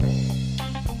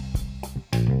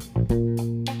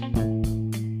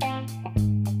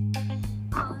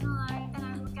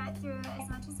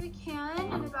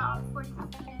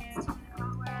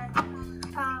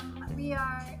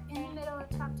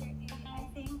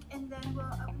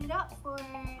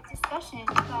discussion.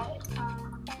 But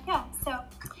yeah, so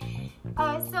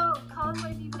Colin, what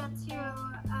have you been up to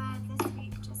this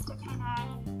week, just to kind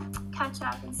of catch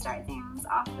up and start things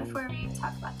off before we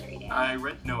talk about the reading? I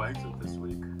read No Exit this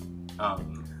week.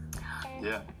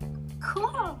 Yeah.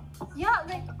 Cool. Yeah,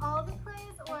 like all the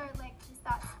plays or like just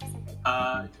that specific?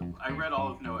 I read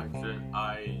all of No Exit.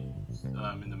 I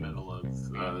in the middle of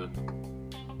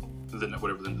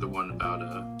the one about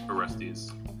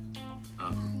Orestes.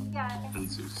 Yes. And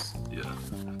Zeus. Yeah.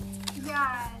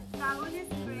 Yeah, that one is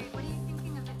great. What are you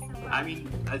thinking of it so far? I mean,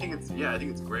 I think it's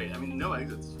great. I mean, No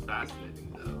Exit's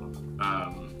fascinating though.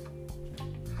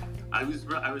 I was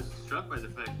struck by the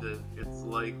fact that it's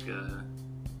like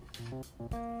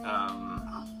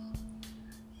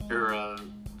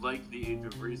like The Age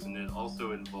of Reason, it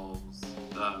also involves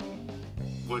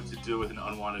what to do with an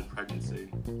unwanted pregnancy.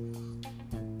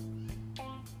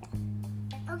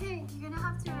 Okay, you're gonna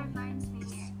have to remind me.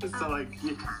 So like,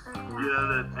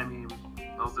 that, I mean,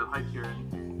 also, hi Kieran,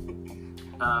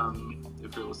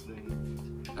 if you're listening.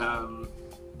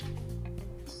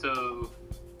 So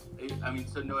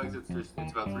No Exit's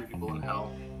it's about 3 people in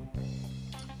hell.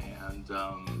 And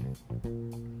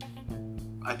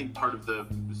I think part of the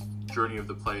journey of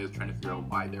the play is trying to figure out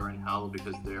why they're in hell,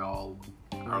 because they all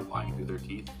are lying through their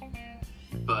teeth.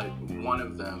 But one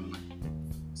of them,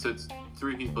 so it's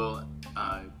 3 people,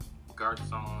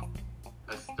 Garçon,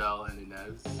 Estelle, and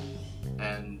Inez.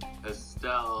 And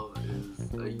Estelle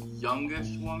is a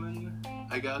youngish woman,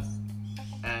 I guess.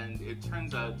 And it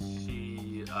turns out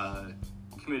she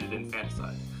committed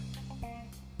infanticide.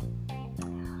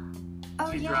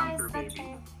 Oh, she drowned her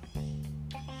baby.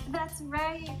 That's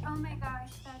right. Oh my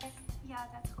gosh, that's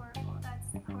horrible. That's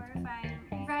horrifying.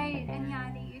 Right, and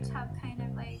yeah, they each have kind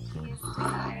of like these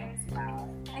desires about.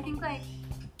 I think like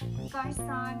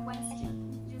Garçon wants to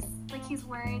just like he's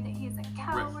worried that he's a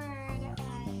coward,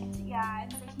 and yeah,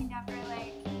 it's like he never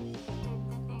like did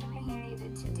the thing that he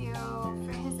needed to do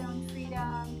for his own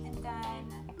freedom, and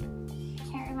then I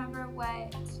can't remember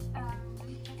what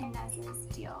Inez's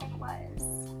deal was.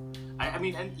 I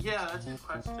mean, and yeah, that's a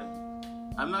question.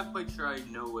 I'm not quite sure I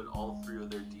know what all 3 of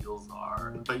their deals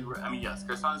are, but I mean, yes,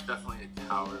 Garçon is definitely a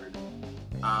coward.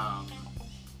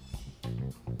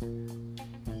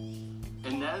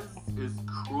 Inez is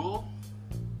cruel,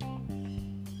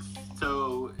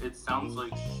 so it sounds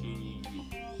like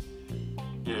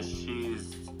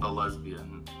she's a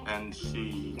lesbian, and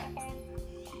she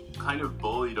kind of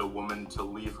bullied a woman to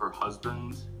leave her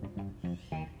husband,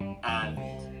 and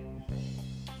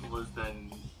was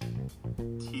then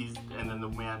teased, and then the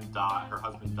man died, her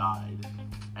husband died,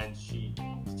 and she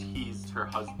teased her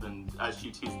husband,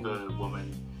 she teased the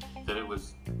woman that it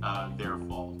was their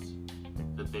fault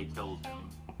that they killed him.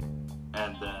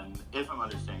 And then, if I'm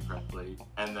understanding correctly,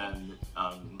 and then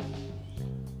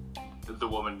the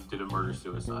woman did a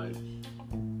murder-suicide.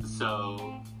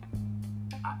 So,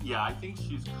 yeah, I think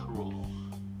she's cruel.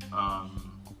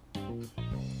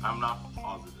 I'm not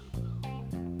positive, though.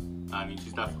 I mean,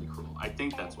 she's definitely cruel. I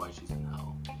think that's why she's in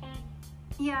hell.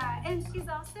 Yeah, and she's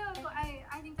also,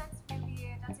 I think that's a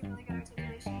really good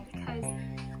articulation, because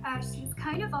she's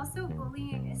kind of also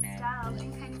bullying Estelle,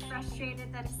 and kind of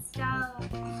frustrated that Estelle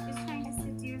is trying to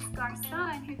seduce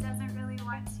Garçon, who doesn't really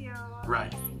want to be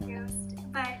seduced.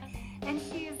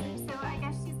 So I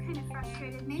guess she's kind of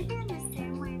frustrated, maybe in the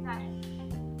same way that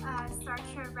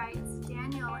Sartre writes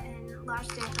Daniel in L'Âge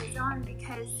de Raison,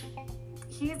 because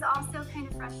he's also kind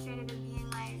of frustrated of being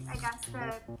like, I guess,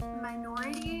 the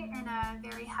minority in a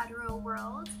very hetero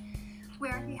world,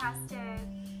 where he has to,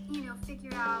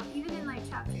 figure out, even in like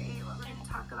chapter 8, what we're going to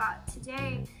talk about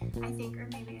today, I think, or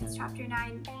maybe it's chapter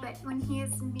 9, but when he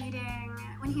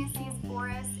sees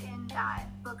Boris in that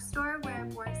bookstore where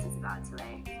Boris is about to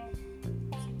like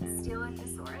steal a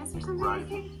thesaurus or something. Right. I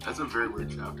think. That's a very weird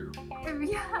chapter.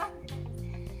 Yeah.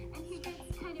 And he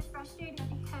gets kind of frustrated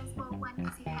because, well, one,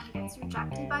 because he kind of gets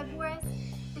rejected by Boris,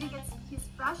 but he's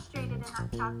frustrated in that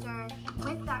chapter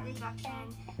with that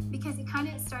rejection because he kind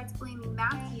of starts blaming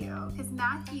Mathieu, because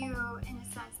Mathieu, in a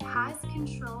sense, has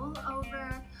control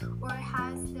over, or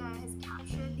has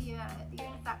captured the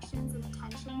affections and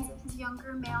attentions of his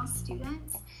younger male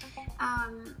students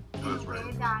in a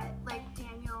way that like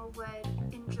Daniel would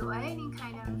enjoy, and he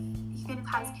kind of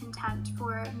has contempt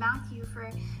for Mathieu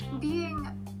for being,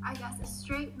 I guess, a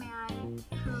straight man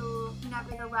who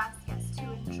nevertheless gets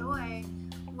to enjoy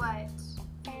what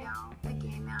a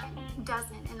gay man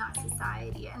doesn't in that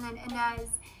society. And then Inez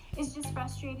is just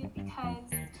frustrated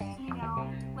because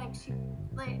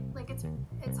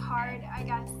it's hard, I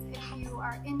guess, if you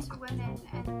are into women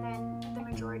and then the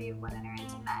majority of women are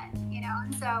into men,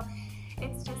 and so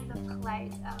it's just the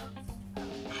plight of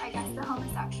I guess, the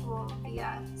homosexual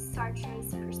via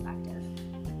Sartre's perspective.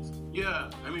 Yeah,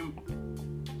 I mean,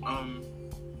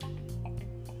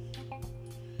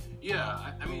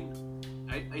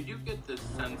 I do get this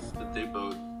sense that they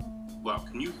both. Wow,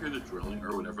 can you hear the drilling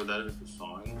or whatever that is, the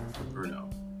sawing, or no?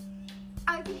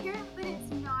 I can hear it, but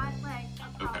it's not like a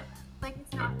problem. Okay. Like,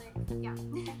 it's not like, yeah.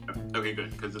 Okay,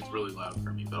 good, because it's really loud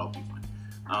for me, but I'll be fine.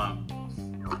 I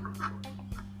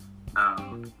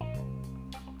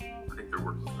think they're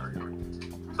working on our yard.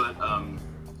 But,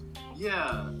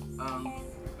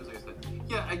 as I said,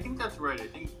 yeah, I think that's right. I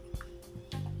think,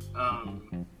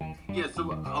 so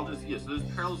there's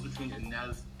parallels between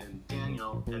Inez and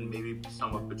Daniel, and maybe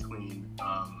somewhat between,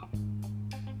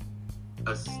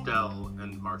 Estelle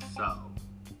and Marcelle.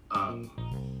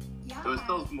 So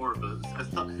Estelle's more of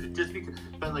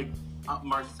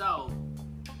Marcelle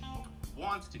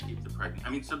wants to keep the pregnant. I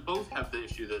mean, so both have the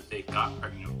issue that they got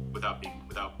pregnant without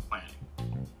planning,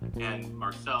 and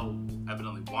Marcelle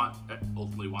evidently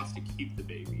ultimately wants to keep the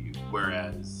baby,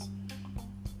 whereas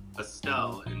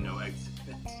Estelle, in no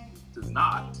accident, does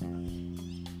not,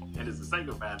 and is a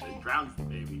psychopath and drowns the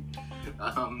baby,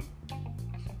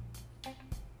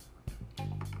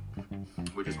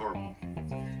 which is horrible.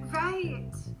 Right.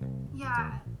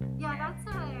 Yeah, that's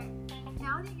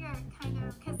now that you're kind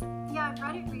of, because, I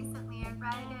read it recently. I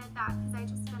read that because I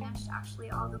just finished, actually,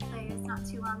 all the plays not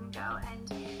too long ago,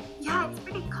 and, it's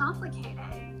pretty complicated.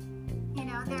 You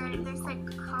know, their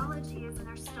psychologies and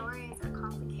their stories are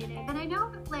complicated. And I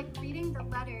know, like, reading the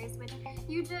letters, which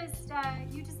you just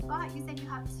bought. You said you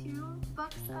have 2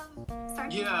 books of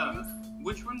Sartre's letters?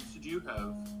 Which ones did you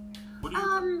have? What do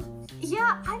you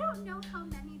I don't know how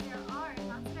many there are, and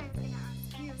that's what I was going to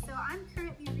ask you. So I'm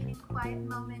currently reading Quiet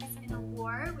Moments in a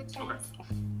War, which is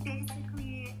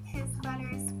basically his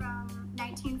letters from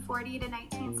 1940 to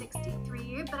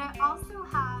 1963, but I also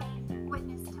have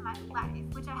Witness to My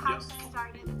Life, which I haven't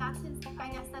started, but that's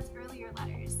that's earlier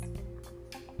letters.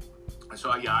 So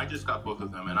I just got both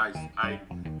of them, and I'm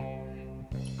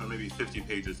maybe 50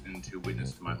 pages into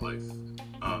Witness to My Life.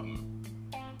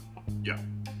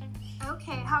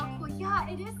 Okay, how cool. Yeah,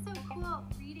 it is so cool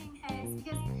reading his,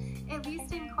 because at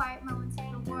least in Quiet Moments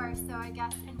of the War, so I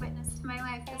guess in Witness to My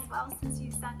Life as well, since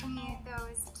you sent me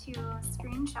those 2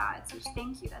 screenshots, which,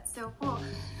 thank you, that's so cool.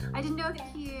 I didn't know that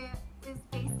he is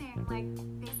basing, like,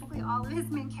 basically all of his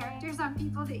main characters on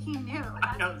people that he knew.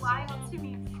 That's wild to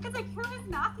me. It's like, who is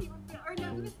Matthew? Or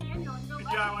no, who is Daniel? And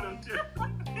I want him to.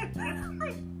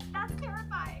 Like, that's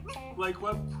terrifying. Like,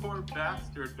 what poor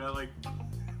bastard that, like...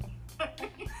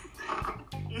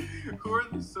 Who are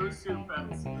the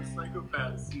sociopaths and the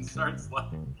psychopaths in Sartre's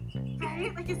life?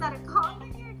 Right? Like, is that a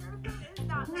calling here?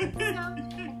 Or who is that?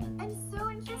 And so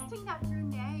interesting that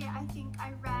Brunei, I think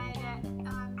I read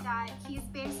that he's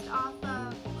based off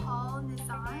of Paul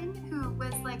Nizan, who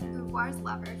was, like, Beauvoir's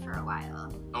lover for a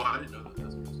while. Oh, I didn't know that.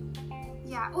 That's interesting.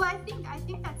 Yeah, well, I think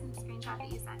that's in the screenshot that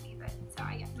you sent me, but so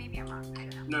maybe I'm wrong. I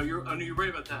don't know. No, you're right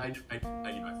about that. I forgot,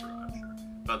 I'm sure.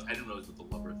 But I didn't realize what the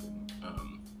lover thing.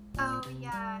 Oh,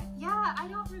 yeah, I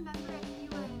don't remember if he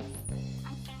was,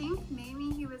 I think maybe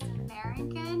he was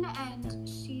American, and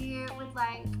she would,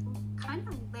 like, kind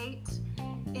of late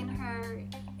in her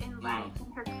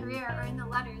career, or in the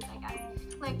letters, I guess.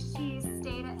 Like, she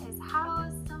stayed at his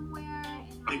house somewhere.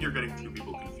 I think you're getting 2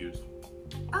 people confused.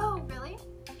 Oh, really?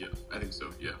 Yeah, I think so,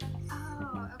 yeah.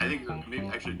 Oh, okay. I think maybe,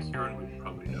 actually, Kieran would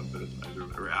probably know better than either,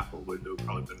 or Apple would know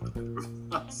probably better than either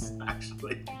of us,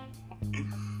 actually.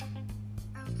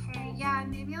 Okay, yeah,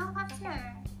 maybe I'll have to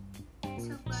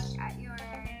look at your...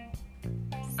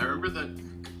 I remember that,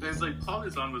 there's, like, Paul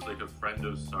Nizan was, like, a friend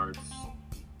of Sartre's,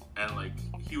 and, like,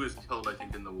 he was killed, I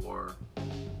think, in the war.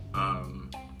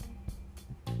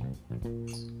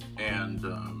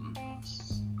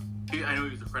 I know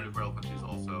he was a friend of Relevancy's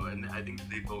also, and I think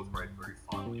they both write very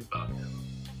fondly about him.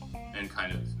 And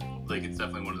kind of, like, it's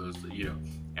definitely one of those, you know,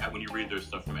 when you read their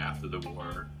stuff from after the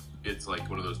war, it's, like,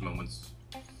 one of those moments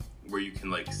where you can,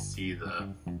 like, see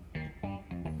the,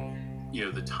 you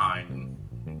know, the time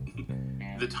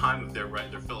of their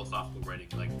philosophical writing,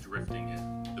 like, drifting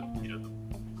in,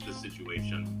 the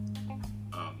situation,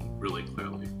 really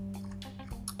clearly.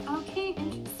 Okay,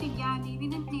 interesting. Yeah, maybe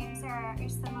the names are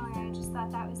similar. I just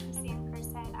thought that was the same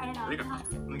person. I don't know.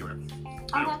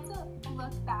 I'll have to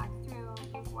look back through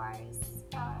Beauvoir's,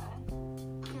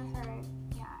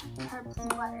 her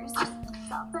letters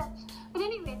itself. But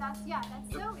anyway, that's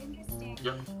so interesting.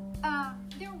 Yep.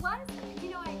 There was,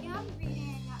 I am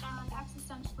reading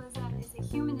Existentialism is a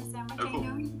Humanism, which I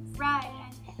know you've read,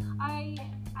 and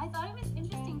I thought it was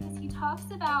interesting because he talks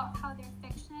about how their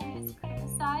fiction is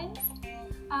criticized.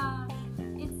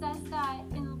 It says that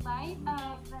in light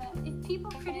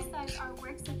people criticize our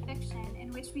works of fiction in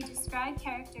which we describe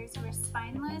characters who are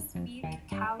spineless, weak,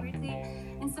 cowardly,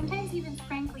 and sometimes even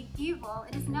frankly evil,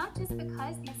 it is not just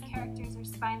because these characters are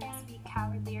spineless, weak,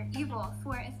 cowardly, or evil.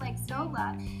 For if, like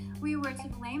Zola, we were to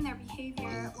blame their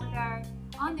behavior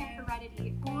on their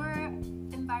heredity or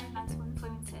environmental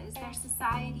influences, their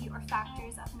society, or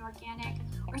factors of an organic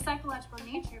or psychological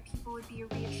nature, people would be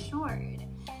reassured.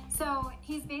 So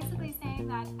he's basically saying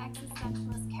that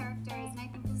existentialist characters, and I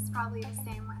think this is probably the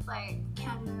same with like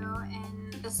Camus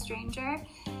and The Stranger,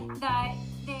 that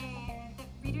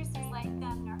readers dislike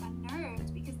them and are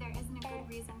unnerved because there isn't a good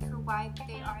reason for why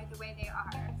they are the way they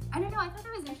are. I don't know, I thought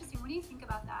that was interesting. What do you think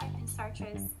about that in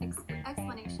Sartre's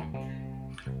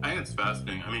explanation? I think it's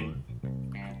fascinating. I mean,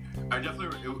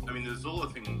 the Zola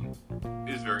thing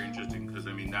is very interesting because,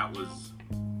 I mean, that was,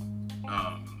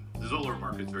 the Zola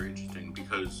remark is very interesting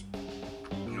because,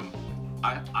 you know,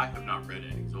 I have not read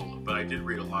any Zola, but I did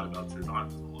read a lot about Cezanne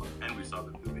Zola, and we saw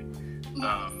the movie,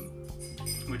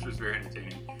 which was very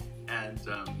entertaining. And,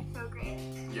 so great.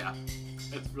 Yeah,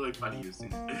 it's really funny you've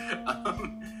seen it.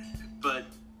 But,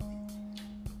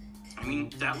 I mean,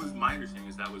 that was my understanding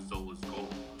is that was Zola's goal,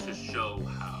 to show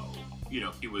how, you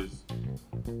know, he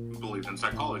believed in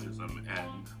psychologism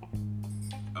and,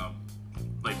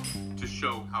 to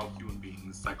show how human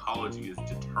beings' psychology is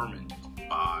determined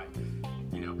by,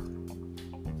 you know,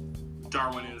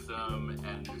 Darwinism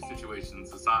and the situation in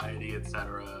society,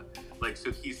 etc. Like,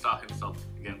 so he saw himself,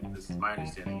 again, this is my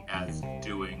understanding, as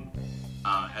doing,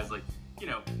 as like, you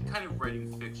know, kind of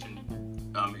writing fiction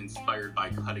inspired by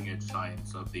cutting-edge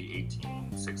science of the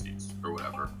 1860s or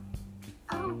whatever.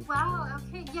 Oh, wow,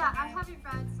 okay, yeah, I haven't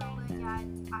read Zola yet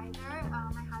either.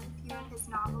 I had a few of his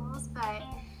novels, but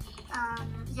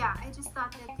yeah, I just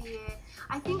thought that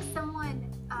I think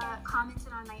someone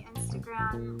commented on my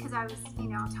Instagram, because I was, you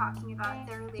know, talking about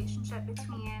the relationship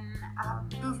between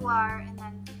Beauvoir and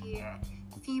then the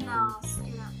female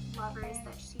student lovers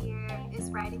that she is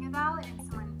writing about, and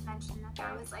someone mentioned that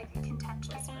there was like a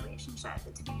contentious relationship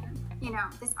between, you know,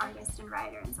 this artist and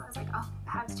writer, and so I was like, oh,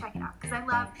 I have to check it out, because I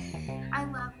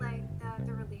love like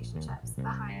the relationships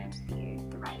behind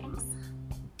the writings.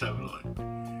 Definitely.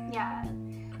 Yeah.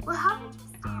 Well, how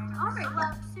interesting. All right.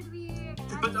 Well, should we?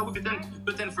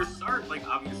 But then for Sartre, like,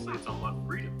 obviously it's all about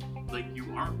freedom. Like,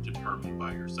 you aren't determined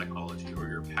by your psychology or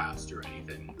your past or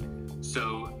anything.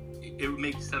 So it would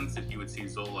make sense that he would see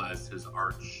Zola as his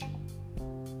arch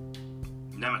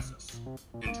nemesis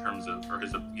in terms of, or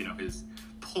his, you know, his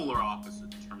polar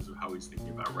opposite in terms of how he's thinking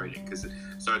about writing. Because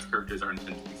Sartre's characters are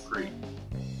intended to be free,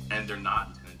 and they're not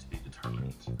intended to be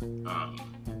determined.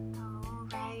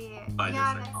 Right. By their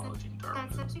psychology and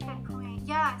Darwinism. That's such a good point.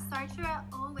 Yeah, Sartre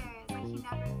always, like, he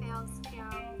never fails to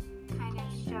kind of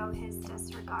show his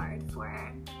disregard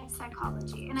for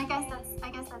psychology, and I guess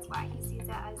that's why he sees it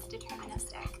as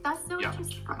deterministic. That's so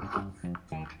interesting.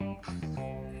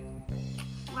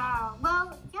 Wow.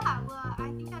 Well, yeah. Well,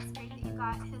 I think that's great that you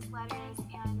got his letters,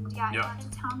 and you have to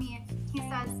tell me if he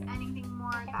says anything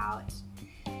more about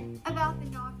the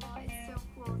novel. It's so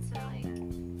cool to, like, I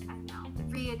don't know,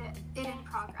 read it in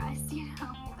progress, you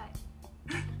know.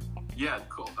 But yeah,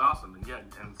 cool, awesome, and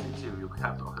see too. You'll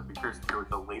have to be curious to hear what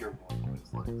the later one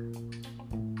is like.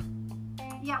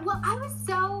 Yeah, well, I was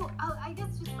so. I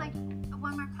guess just like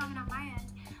one more comment on my end.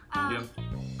 I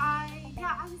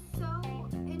was so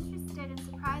interested and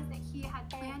surprised that he had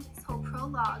planned his whole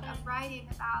prologue of writing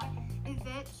about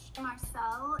Yvitch,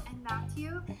 Marcelle, and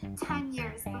Mathieu 10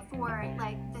 years before,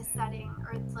 like, the setting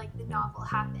or, like, the novel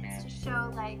happens, to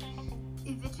show, like,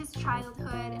 Yvitch's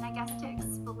childhood, and I guess to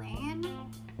explain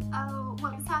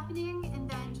what was happening, and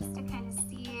then just to kind of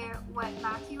see what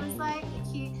Mathieu was like.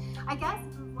 I guess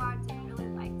Beauvoir didn't really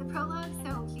like the prologue,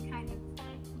 so he kind of,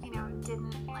 you know,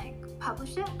 didn't, like,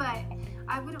 publish it, but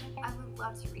I would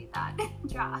love to read that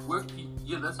draft.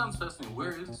 That sounds fascinating.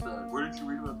 Where is that? Where did you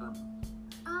read about that?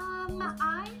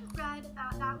 I read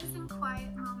about that was in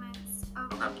Quiet Moments of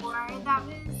the War. That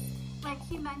was, like,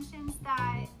 he mentions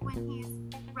that when he's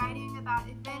writing about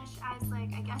Yvitch as,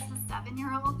 like, I guess a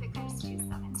 7-year-old, because she's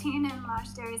 17 and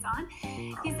L'Âge de Raison,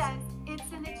 he says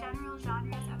it's in the general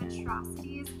genres of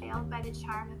atrocities veiled by the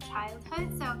charm of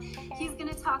childhood. So he's going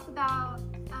to talk about,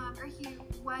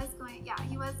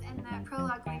 he was in the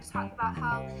prologue going to talk about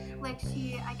how, like,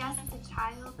 she, I guess as a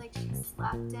child, like, she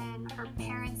slept in her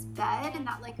parents' bed, and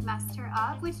that, like, messed her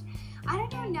up, which, I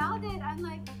don't know, now that I'm,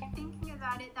 like, thinking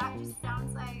about it, that just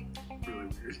sounds like really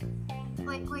weird.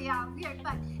 Like, well, yeah, weird,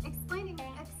 but explaining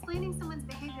someone's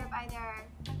behavior by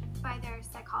their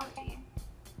psychology,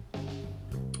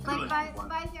 like,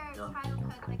 by their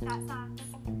childhood, like, that sounds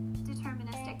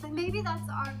deterministic. But maybe that's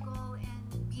our goal in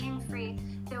being free,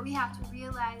 that we have to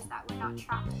realize that we're not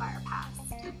trapped by our past.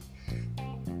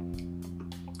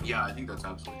 Yeah, I think that's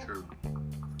absolutely true.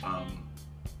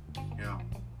 Yeah.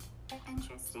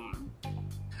 Interesting.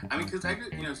 I mean, because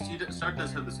Sartre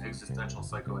does have this existential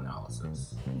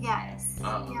psychoanalysis. Yes.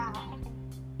 Yeah.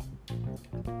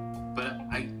 But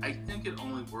I think it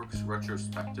only works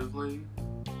retrospectively.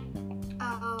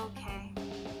 Oh, okay.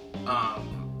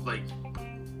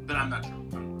 But I'm not sure.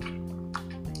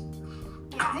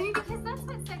 Yeah, I mean, because that's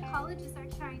what psychologists are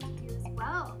trying to do as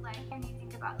well. Like, when you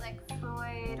think about, like,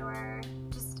 Freud or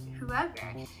just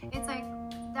whoever, it's like,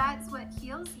 that's what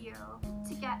heals you,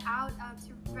 to get out of,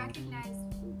 to recognize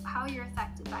how you're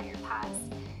affected by your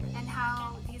past and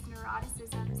how these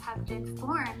neuroticisms have been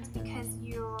formed because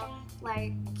you,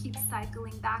 like, keep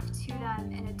cycling back to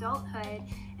them in adulthood,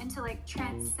 and to, like,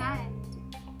 transcend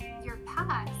your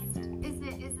past.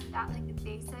 Isn't that, like, the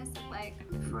basis of, like,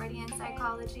 Freudian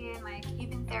psychology and, like,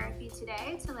 even therapy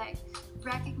today, to, like,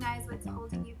 recognize what's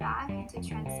holding you back and to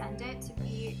transcend it, to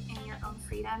be in your own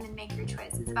freedom and make your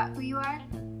choices about who you are?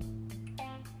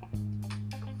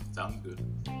 Sounds good.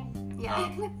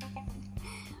 Yeah.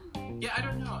 Yeah, I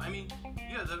don't know. I mean,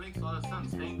 yeah, that makes a lot of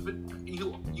sense. But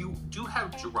you do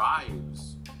have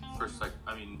drives for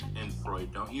in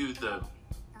Freud, don't you?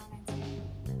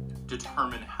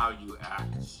 Determine how you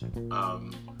act,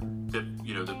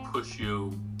 that push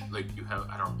you, like, you have,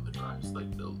 I don't know the drives,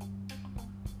 like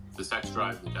the sex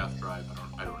drive, the death drive,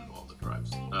 I don't know all the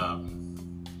drives,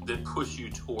 that push you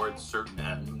towards certain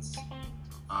ends.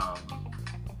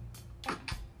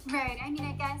 Right, I mean,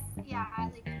 I guess, yeah,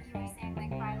 like you were saying,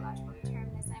 like, biological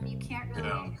determinism, you can't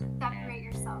really separate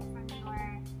yourself from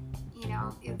your,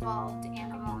 evolved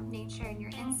animal nature and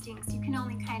your instincts. You can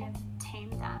only kind of tame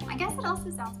them. I guess it also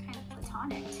sounds kind of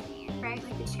platonic to me, right?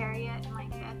 Like the chariot and, like,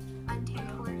 the untamed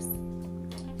horse.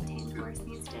 The tamed horse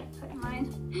needs to put in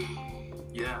line.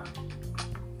 Yeah.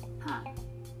 Huh.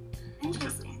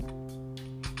 Interesting.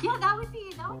 Yeah, that would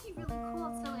be really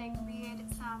cool to, like, read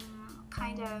some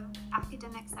kind of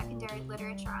academic secondary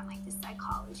literature on, like, the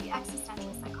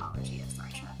existential psychology of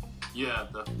Sartre. Yeah,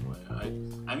 definitely.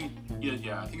 I mean,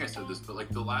 I think I said this, but, like,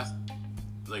 the last,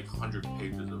 like, 100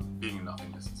 pages of Being in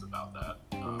Nothingness is about that.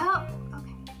 Oh,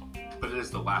 okay. But it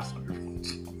is the last 100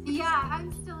 pages. Yeah, I'm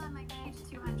still on, like, page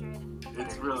 200.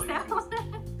 It's really I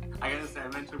gotta say, I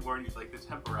meant to warn you, like, the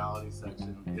temporality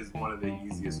section is one of the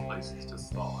easiest places to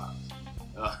stall out.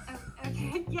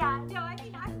 Okay, yeah, no, I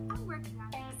mean, I'm working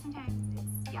on it, but sometimes it's,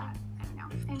 I don't know.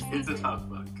 It's a tough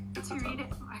book. It's to a tough read it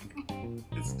book. more.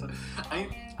 It's tough.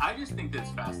 I just think that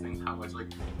it's fascinating how much,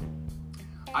 like,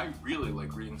 I really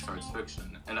like reading Sartre's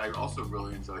fiction, and I also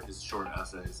really enjoy his short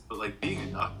essays, but, like, Being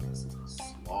in Nothingness is a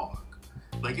slog.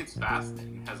 Like, it's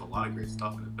fascinating, it has a lot of great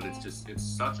stuff in it, but it's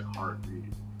such a hard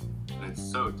read, and it's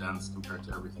so dense compared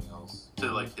to everything else,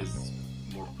 to, like, his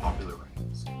more popular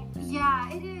writings. Yeah,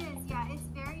 it is. Yeah, it's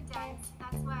very dense.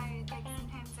 That's why, like,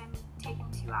 sometimes I'm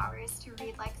taking 2 hours to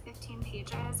read, like, 15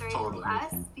 pages or even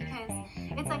less, because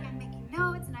it's like I'm making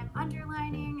notes and I'm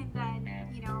underlining, and then,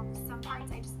 some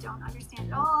parts I just don't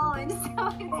understand at all, and so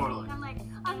I'm like,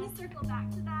 I'm gonna circle back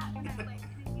to that when I'm, like,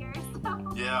 in a year or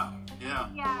so. Yeah.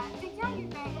 Yeah, but yeah, you're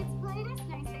right. It is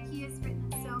nice that he has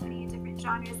written in so many different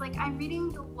genres. Like, I'm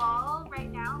reading The Wall right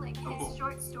now, like, his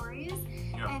short stories,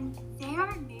 and they are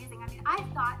amazing. I mean, I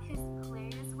thought his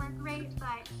plays were great,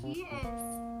 but he is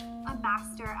a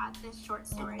master at this short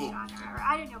story genre. Or,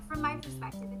 I don't know, from my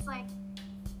perspective, it's like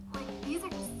these are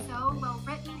just so well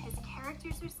written. His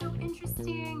characters are so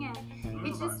interesting, and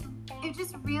it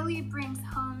just really brings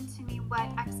home to me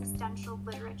what existential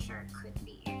literature could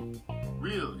be.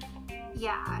 Really?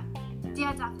 Yeah,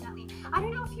 definitely. I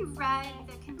don't know if you've read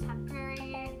the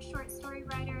contemporary short story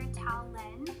writer Tal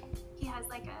Lin. He has,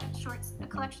 like, a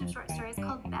collection of short stories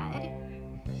called Bed.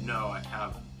 No, I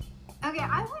haven't. Okay,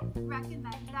 I would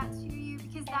recommend that to you,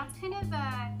 because that's kind of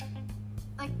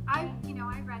I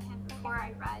read him before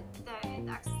I read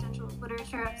the existential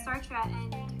literature of Sartre,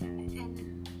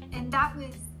 and that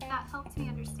helped me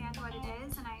understand what it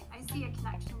is, and I see a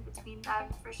connection between them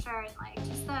for sure, and, like,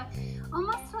 just the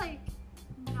almost, like,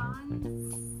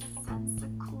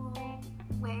 nonsensical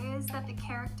ways that the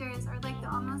characters are, like,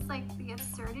 almost like the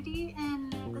absurdity in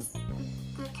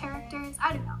the characters.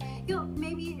 I don't know.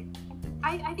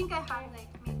 I think I have, like,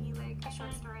 maybe, like, a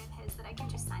short story of his that I can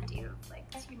just send you, like,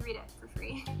 so you can read it for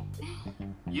free.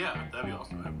 Yeah, that'd be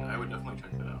awesome. I would definitely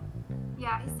check that out.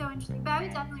 Yeah, he's so interesting. But I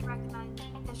would definitely recommend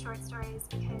the short stories,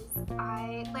 because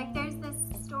there's this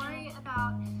story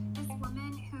about this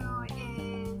woman who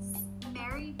is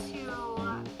married to,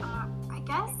 I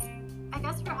guess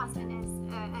her husband is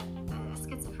a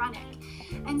schizophrenic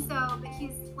schizophrenic. And so, but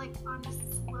he's like on a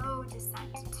slow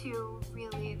descent to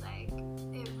really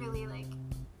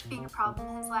being a problem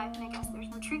in his life, and I guess there's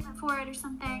no treatment for it or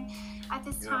something at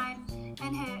this time.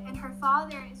 And her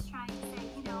father is trying to say,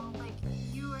 you know, like,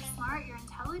 you are smart, you're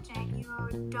intelligent, you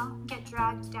don't get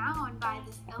dragged down by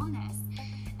this illness.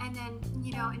 And then,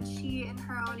 you know, and she, in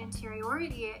her own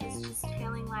interiority, is just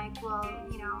feeling like, well,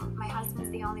 you know, my husband's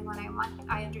the only one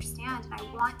I understand, and I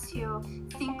want to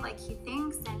think like he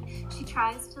thinks. And she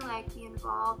tries to, like, be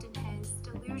involved in his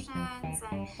delusions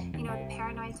and, you know, the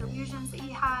paranoid delusions that he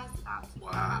has about people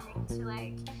coming to,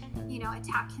 like, you know,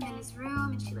 attack him in his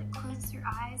room. And she, like, closes her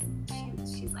eyes, and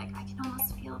she's like, I can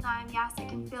almost feel them. Yes, I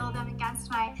can feel them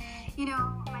against my, you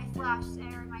know, my flesh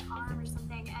or my arm or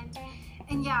something.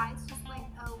 And yeah, it's just like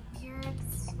a weird,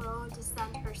 slow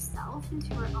descent herself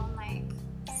into her own, like,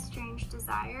 strange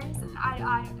desires. And I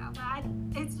don't know,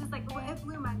 but it's just like, it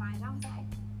blew my mind. I was like,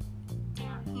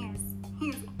 damn, he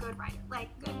is a good writer. Like,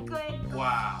 good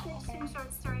fiction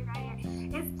short story writer.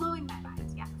 It's blowing my mind,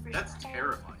 yeah, for That's sure.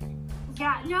 terrifying.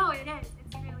 Yeah, no, it is.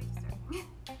 It's really disturbing.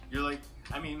 You're like,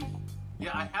 I mean,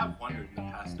 yeah, I have wondered in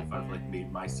the past if I've, like,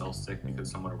 made myself sick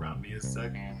because someone around me is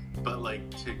sick, but, like,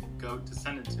 to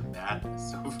descend into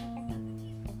madness so,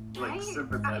 like,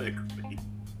 sympathetically.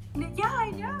 Yeah,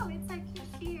 I know. It's like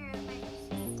she's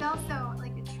still so,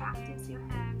 like, attracted to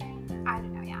him, and I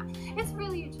don't know. Yeah, it's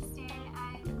really interesting,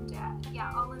 and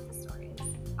yeah, all of the stories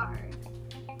are.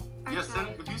 Yeah,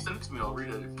 if you send it to me, I'll read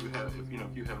it. If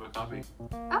you have a copy.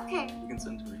 Okay. You can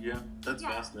send it to me. Yeah, that's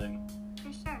fascinating.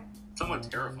 For sure. Somewhat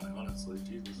terrifying, honestly.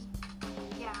 Jesus.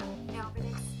 Yeah, no, but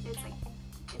it's like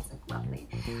lovely.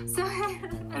 So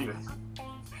anyway.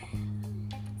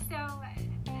 So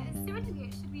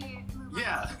should we move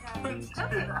Yeah. on? Let's do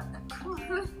Okay. that. Cool.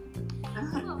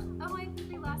 Oh, I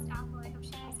think we lost Apple. I hope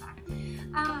she comes back.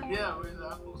 Yeah, where's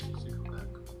Apple? She should come back.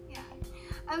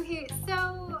 Yeah. Okay,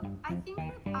 so I think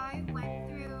that I went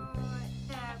through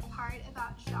the part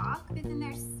about Jacques, but then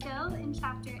there's still in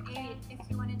chapter 8, if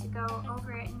you wanted to go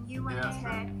over it and you wanted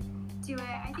to do it.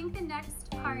 I think the next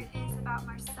part is about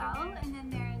Marcelle, and then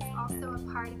there's also a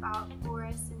part about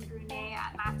Boris and Brunet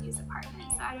at Mathieu's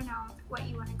apartment. So I don't know what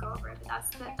you want to go over, but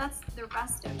that's the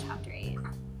rest of chapter 8.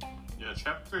 Yeah,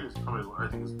 chapter 8 is probably, I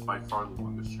think, is by far the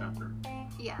longest chapter.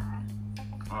 Yeah.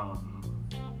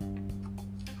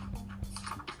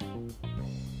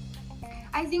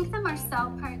 I think the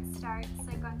Marcelle part starts,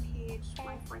 like, on page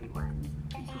 141,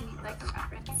 if you need, like, a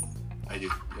reference. I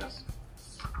do, yes.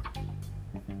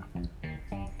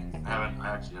 I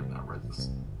actually have not read this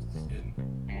in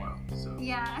a while, so.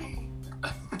 Yeah.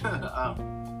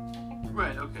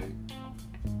 Right, okay.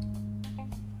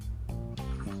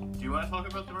 Do you want to talk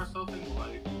about the Marcelle thing?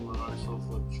 Like,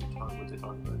 what they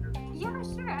talk about here? Yeah,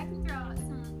 sure. I can throw out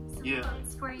some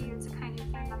quotes for you to kind of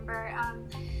remember.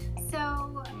 So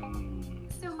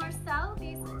Marcelle,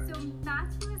 basically, so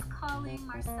Mathieu is calling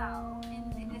Marcelle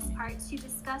in this part to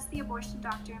discuss the abortion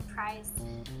doctor and Price.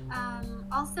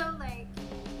 Also, like,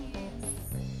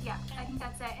 I think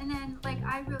that's it. And then, like,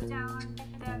 I wrote down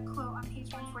the quote on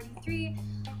page 143.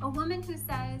 A woman who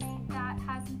says that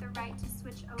hasn't the right to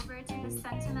switch over to the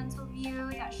sentimental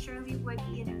view, that surely would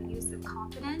be an abuse of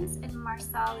confidence, and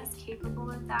Marcelle is capable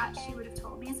of that, she would have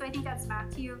told me. So I think that's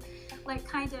Mathieu, like,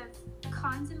 kind of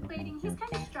contemplating. He's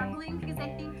kind of struggling because I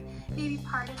think maybe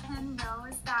part of him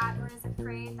knows that, or is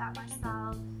afraid that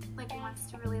Marcelle, like, wants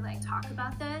to really, like, talk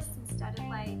about this instead of,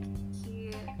 like,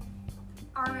 he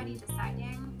already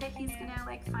deciding that he's gonna,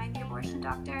 like, find the abortion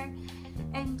doctor.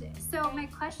 And so my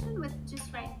question with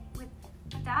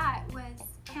that was,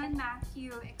 can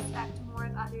Mathieu expect more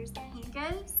of others than he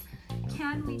gives?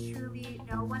 Can we truly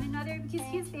know one another? Because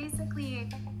he's basically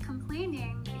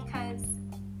complaining because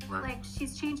like,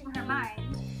 she's changing her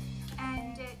mind,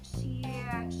 and she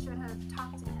should have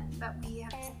talked to him. But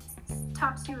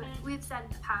we've said in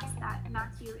the past that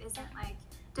Mathieu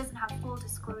doesn't have full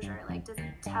disclosure, like,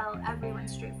 doesn't tell everyone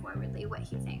straightforwardly what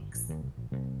he thinks.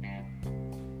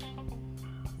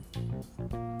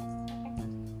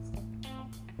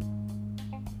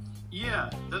 Yeah,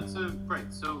 that's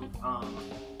right. So,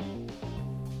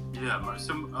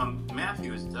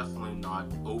 Mathieu is definitely not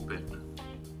open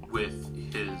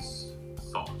with his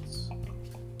thoughts.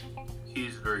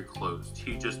 He's very closed.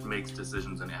 He just makes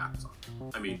decisions and acts on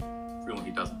them. I mean, really,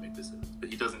 he doesn't make decisions, but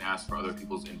he doesn't ask for other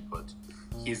people's input.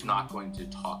 He's not going to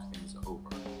talk things over.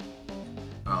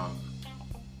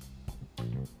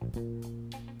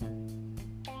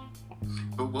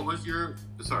 But what was your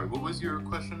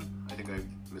question? I think I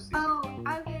missed the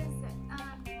I was,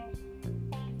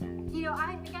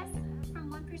 I guess from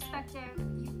one perspective,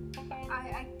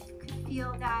 I could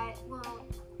feel that, well,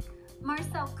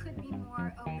 Marcel could be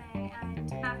more open and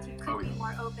Matthew could be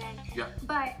more open. Yeah.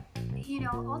 But,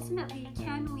 ultimately,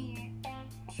 can we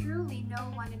truly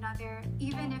know one another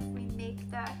even if we make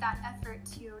that effort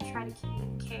to try to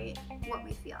communicate what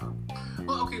we feel?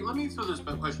 Well, okay, let me throw this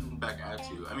question back at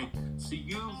you. I mean, so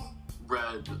you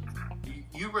read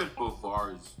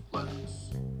Beauvoir's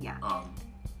letters. Yeah.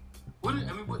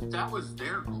 That was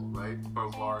their goal, right?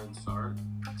 Beauvoir and Sartre,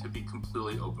 to be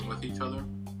completely open with each other.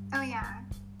 Oh yeah,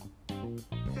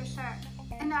 for sure.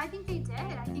 And I think they did.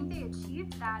 I think they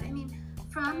achieved that. I mean,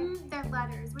 from their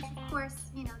letters, which of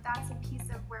course, that's a piece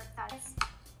of work that's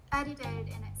edited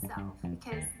in itself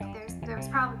because there was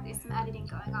probably some editing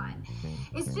going on.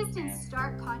 It's just in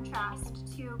stark contrast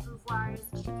to Beauvoir's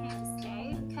She Came to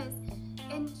Stay, because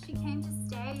in She Came to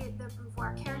Stay, the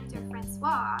Beauvoir character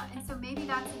Francois, and so maybe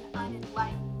that's an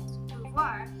unenlightened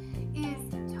Beauvoir, is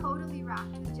totally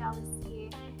racked with jealousy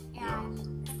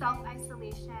and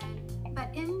self-isolation.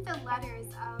 But in the letters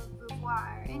of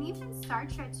Beauvoir, and even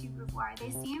Sartre to Beauvoir,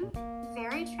 they seem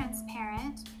very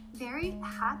transparent, very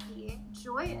happy,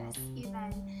 joyous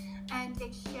even, and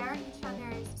they share each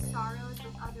other's sorrows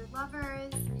with other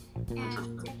lovers,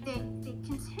 and they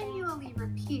continually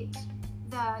repeat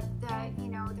the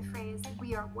phrase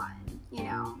 "we are one,"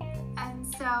 and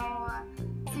so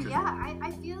yeah,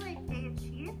 I feel like they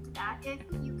achieved that if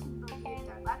you can believe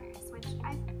their letters, which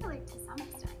I feel like to some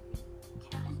extent you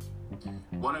can.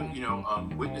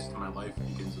 Witness to My Life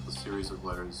begins with a series of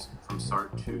letters from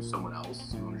Sartre to someone else,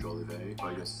 Simone Jolivet, who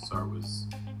I guess Sartre was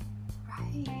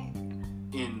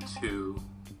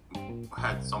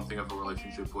had something of a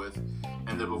relationship with,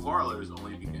 and the Beauvoir letters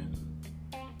only begin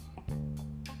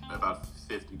about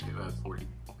 40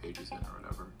 pages in or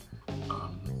whatever,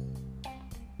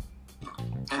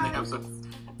 and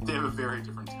they have a very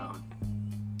different tone.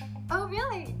 Oh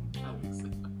really? I think so.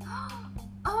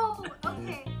 Oh,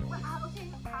 okay. What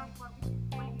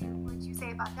would you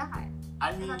say about that?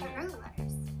 I mean, about the early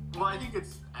letters. Well, I think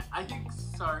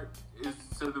Sartre is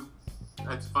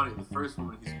That's funny. The first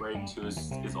woman he's writing to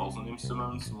is also named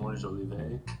Simone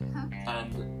Jolivet,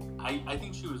 and I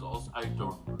think she was also. I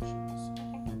don't remember who she was.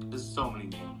 There's so many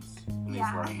names in these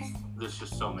letters. There's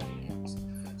just so many names.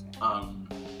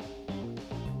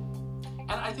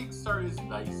 And I think Sartre is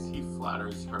nice. He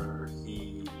flatters her.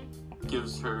 He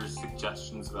gives her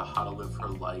suggestions about how to live her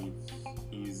life.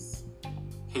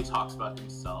 He talks about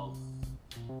himself.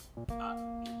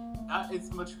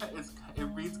 It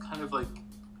reads kind of like,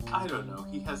 I don't know,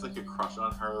 he has like a crush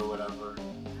on her or whatever.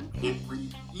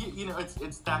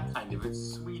 It's that kind of,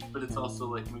 it's sweet, but it's also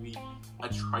like maybe a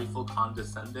trifle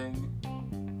condescending.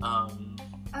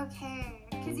 Okay,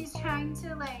 because he's trying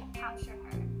to like capture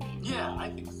her. Maybe. Yeah, I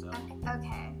think so.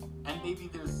 Okay. And maybe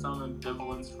there's some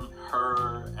ambivalence from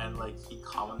her, and like he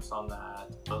comments on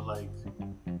that, but like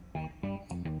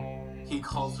he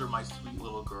calls her my sweet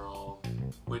little girl,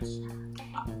 which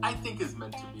I think is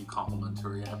meant to be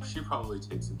complimentary, and she probably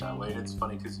takes it that way. And it's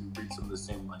funny because you read some of the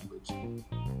same language.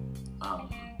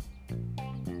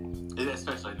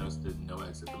 Especially I noticed the No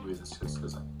Exit, the movie. That's just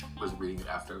because I was reading it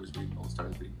after I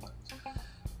started reading letters.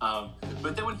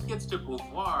 But then when he gets to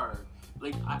Beauvoir,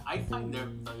 like I find there,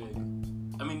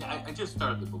 I just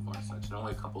started the Beauvoir section,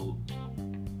 only a couple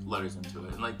letters into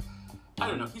it, and like, I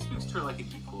don't know, he speaks to her like an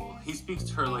equal. He speaks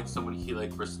to her like someone he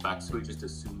like respects, who he just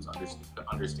assumes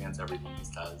understands everything he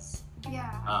says.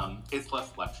 Yeah. It's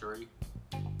less lectury.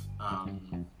 I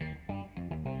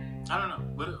don't know.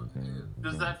 What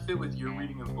does that fit with your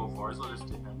reading of Beauvoir's letters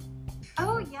to him?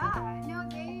 Oh yeah. No,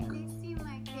 they seem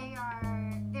like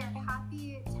they're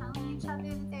happy telling each other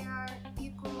that they are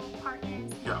equal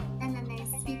partners. Yeah. And then they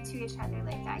speak to each other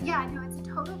like that. Yeah. No, it's a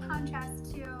total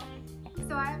contrast to.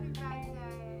 So I haven't read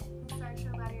the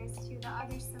Sartre letters to the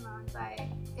other Simone, but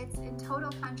it's in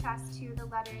total contrast to the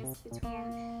letters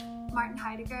between Martin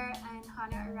Heidegger and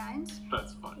Hannah Arendt.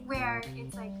 That's funny. Where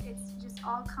it's like, it's just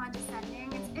all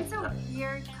condescending. It's a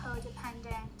weird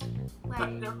codependent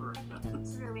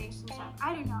relationship.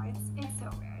 I don't know. It's so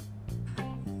weird.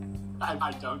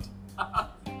 I don't.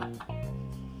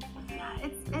 Yeah,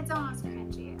 it's almost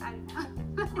cringy. I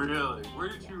don't know. Really? Where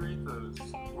did you read those?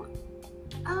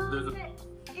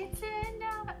 It's in,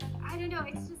 I don't know,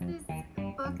 it's just this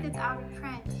book that's out of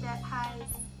print that has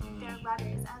their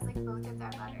letters, as like both of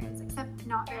their letters, except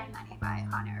Not Very Many by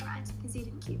Hannah Arendt, because he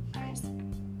didn't keep hers.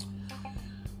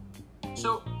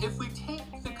 So if we take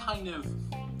the kind of,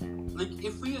 like,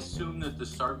 if we assume that the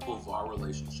Sartre-Beauvoir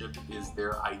relationship is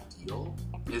their ideal,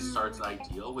 is Sartre's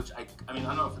ideal, which I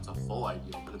don't know if it's a full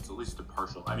ideal, but it's at least a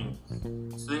partial.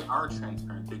 So they are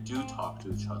transparent. They do talk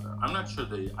to each other. I'm not sure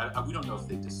we don't know if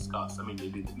they discuss.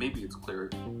 Maybe it's clear.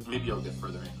 Maybe I'll get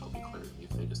further in. It'll be clear to me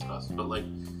if they discuss, but like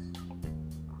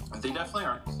they definitely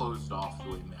aren't closed off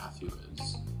the way Matthew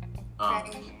is,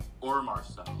 or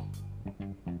Marcelle.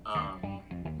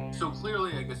 So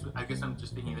clearly, I guess I'm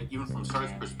just thinking that even from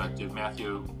Sartre's perspective,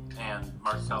 Matthew and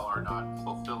Marcelle are not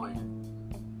fulfilling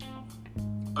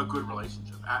a good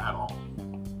relationship at all.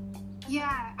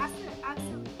 Yeah,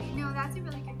 absolutely. No, that's a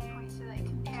really good point to like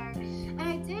compare. And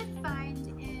I did find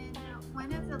in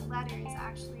one of the letters,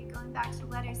 actually, going back to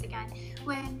letters again,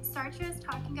 when Sartre is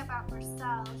talking about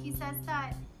Marcelle,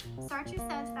 Sartre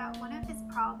says that one of his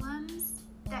problems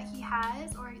that he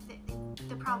has, or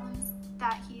the problems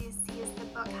that he sees the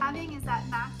book having, is that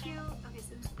Matthew, so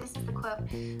this is the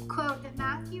quote, that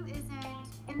Matthew isn't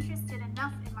interested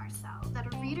enough in Marcelle,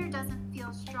 that a reader doesn't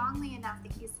feel strongly enough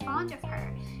that he's fond of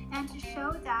her, and to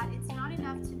show that it's not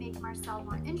enough to make Marcelle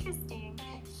more interesting,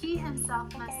 he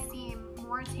himself must seem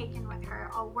more taken with her.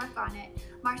 I'll work on it.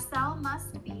 Marcelle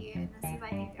must be, and this is I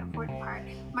think the important part,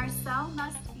 Marcelle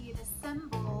must be the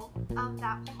symbol of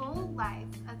that whole life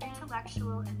of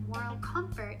intellectual and moral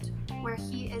comfort where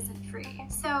he isn't free.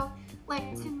 So,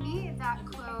 like, to me, that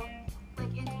quote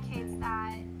like indicates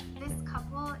that this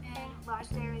couple in L'Âge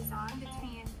de Raison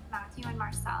between Mathieu and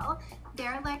Marcelle,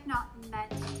 they're like not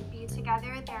meant to be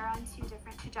together. They're on two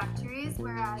different trajectories,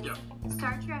 whereas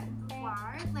Sartre and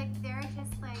Beauvior, like they're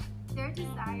just like their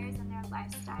desires and their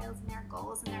lifestyles and their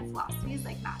goals and their philosophies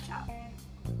like match up.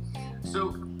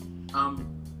 So,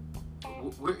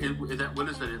 what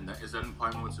is that in? Is that in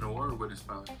Quiet Moments in a War or Witness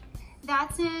Pilot?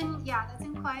 That's in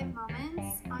Quiet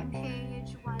Moments on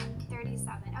page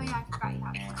 137. Oh yeah, I forgot you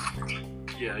have it.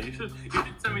 Yeah, you should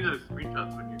send me those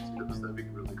screenshots when you see those. That'd be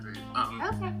really great.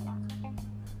 Okay.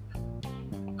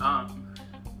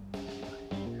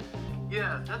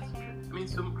 Yeah, that's. I mean,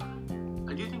 so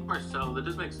I do think Marcelle. That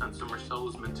does make sense. So Marcelle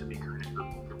was meant to be kind of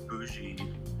the bougie.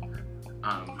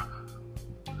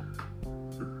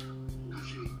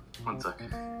 One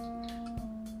second.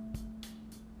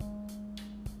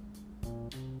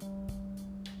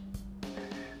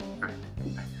 Right.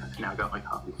 I now got my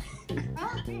copy.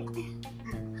 Oh, great.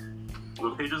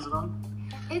 What page is it on?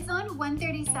 It's on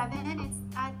 137, and it's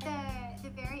at the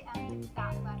very end of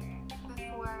that letter,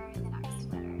 before the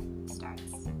next letter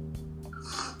starts.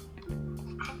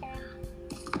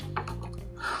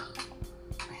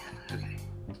 Okay.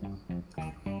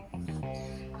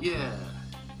 Yeah.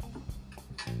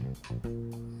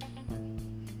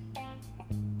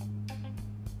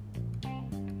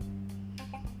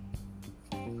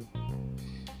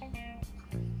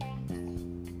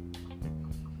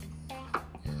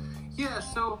 Yeah,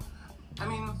 so, I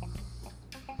mean,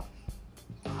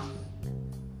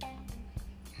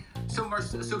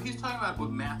 so he's talking about what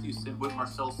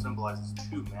Marcelle symbolizes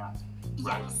to Matthew,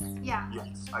 right? Yes, yeah.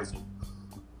 Yes, I see.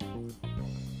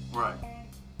 Right.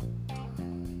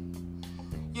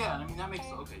 Yeah, I mean, that makes,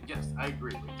 okay, yes, I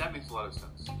agree. That makes a lot of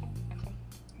sense.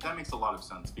 That makes a lot of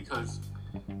sense because,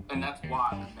 and that's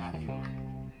why Matthew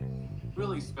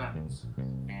really spends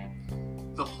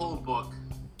the whole book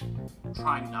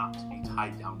trying not to be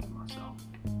tied down to Marcelle.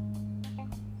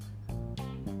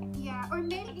 Yeah, or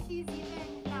maybe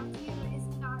Matthew is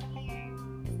not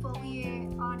being fully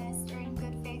honest or in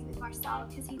good faith with Marcelle,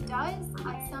 because he does,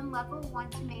 at some level,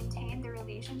 want to maintain the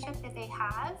relationship that they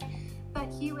have, but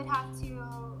he would have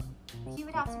to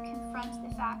confront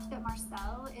the fact that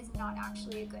Marcelle is not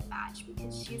actually a good match,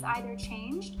 because she's either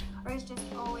changed or has just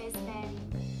always been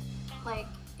like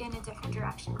in a different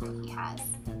direction than he has.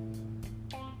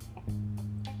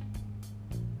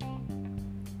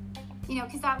 You know,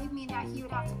 because that would mean that he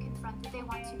would have to confront that they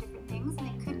want two different things and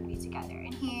they couldn't be together.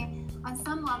 And he, on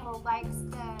some level, likes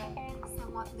the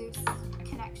somewhat loose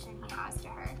connection he has to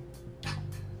her.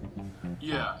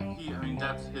 Yeah, I mean,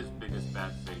 that's his biggest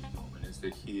bad faith moment, is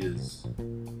that he is,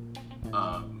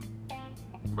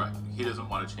 right, he doesn't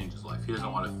want to change his life. He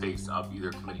doesn't want to face up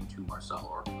either committing to Marcelle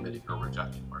or committing or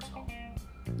rejecting Marcelle.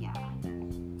 Yeah.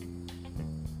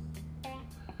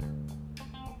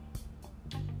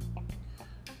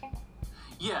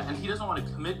 Yeah, and he doesn't want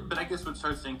to commit, but I guess what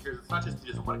Sartre's saying here is it's not just he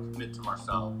doesn't want to commit to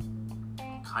Marcelle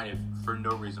kind of for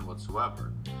no reason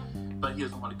whatsoever, but he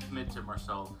doesn't want to commit to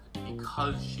Marcelle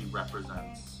because she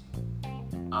represents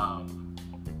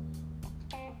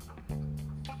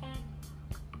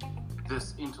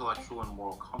this intellectual and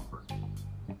moral comfort.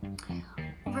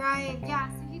 Right, yeah,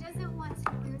 so he doesn't want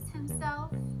to lose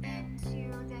himself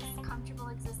into this comfortable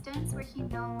existence where he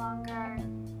no longer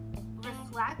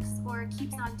reflects or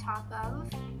keeps on top of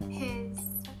his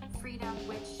freedom,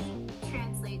 which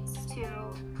translates to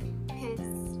his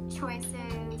choices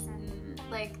and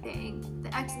like the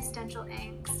existential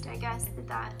angst, I guess,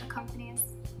 that accompanies.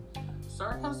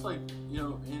 Sartre has, like, you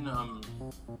know, in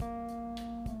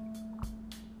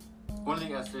one of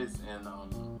the essays in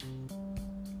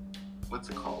what's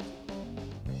it called?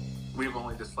 We've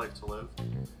Only This Life to Live.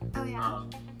 Oh yeah.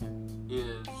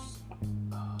 Is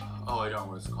I don't know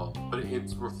what it's called, but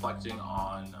it's reflecting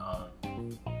on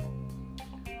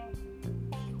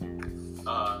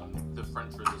the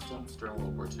French resistance during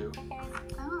World War II.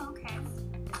 Oh, okay.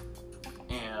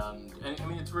 And I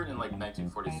mean, it's written in like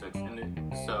 1946,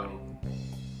 and so,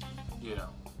 you know,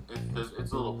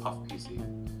 it's a little puff piecey.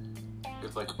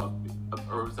 It's like a puff,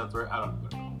 or is that the right? I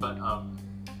don't know. But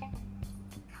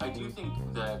I do think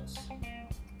that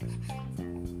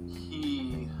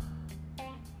he.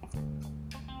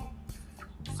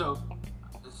 So,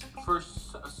 for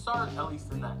Sartre, at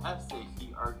least in that essay,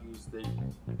 he argues that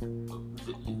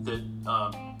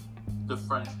the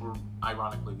French were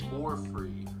ironically more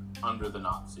free under the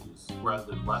Nazis rather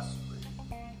than less free,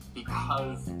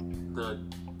 because the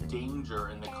danger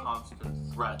and the constant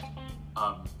threat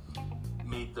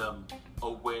made them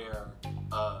aware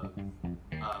of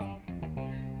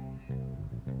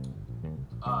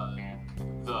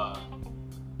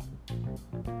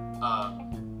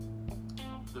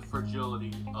the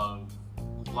fragility of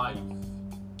life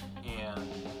and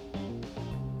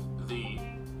the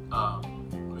let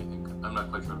me think, I'm not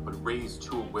quite sure, but raised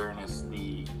to awareness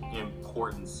the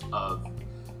importance of,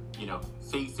 you know,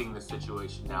 facing the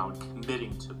situation now and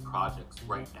committing to projects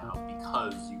right now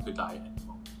because you could die at any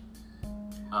moment.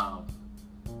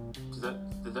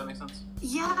 Did that make sense?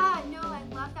 Yeah, no, I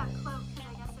love that quote because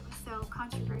I guess it was so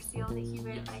controversial that he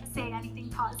would like say anything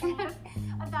positive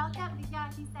about that. But yeah,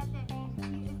 he said that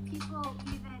if people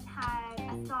even had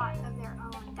a thought of their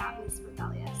own, that was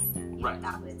rebellious. Right.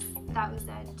 That was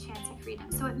a chance of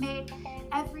freedom. So it made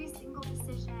every single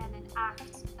decision and act,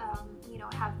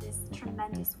 have this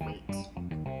tremendous weight.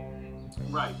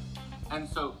 Right. And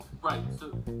so,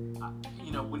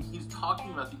 you know, when he's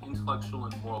talking about the intellectual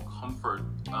and moral comfort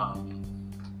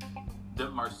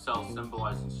that Marcelle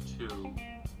symbolizes to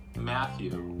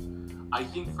Mathieu, I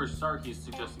think for Sartre he's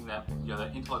suggesting that, you know,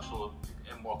 that intellectual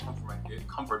and moral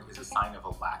comfort is a sign of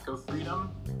a lack of freedom.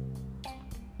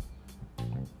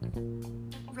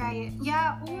 Right.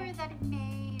 Yeah, or that it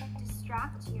may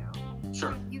distract you.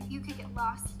 Sure. You could get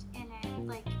lost in it,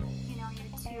 like, you know,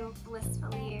 you're too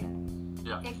blissfully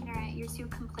ignorant, you're too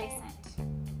complacent.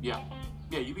 Yeah,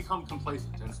 you become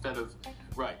complacent instead of,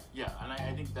 right, yeah, and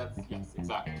I think that's, yes,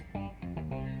 exactly.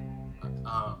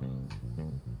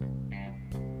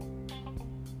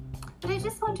 But I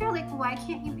just wonder, like, why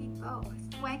can't you be both?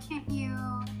 Why can't you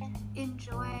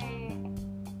enjoy,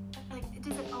 like,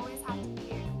 does it always have to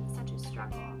be such a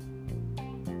struggle?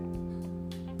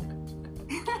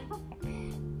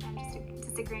 I'm just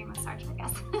disagreeing with Sartre, I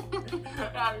guess.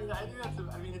 I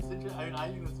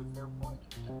think that's a fair point.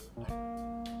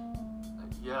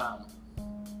 Yeah.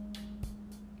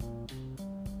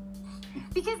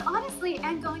 Because honestly,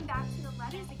 and going back to the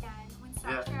letters again, when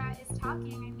Sartre is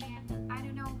talking, I mean, I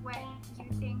don't know what you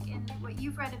think and what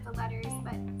you've read of the letters,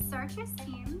 but Sartre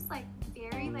seems like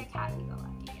very like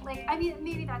happy-go-lucky. Like, I mean,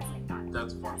 maybe that's like not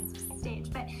the best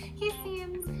stage, but he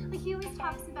seems like he always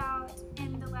talks about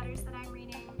in the letters that I'm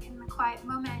reading in the quiet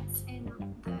moments in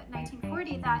the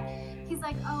 1940 that he's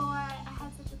like, I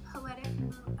had such a poetic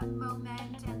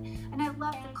moment, and I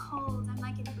love the cold. I'm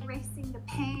like embracing the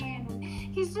pain. And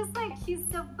he's just like,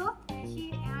 both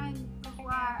he and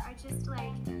Beauvoir are just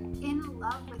like in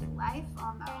love with life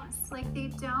almost. Like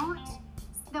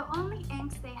the only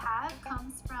angst they have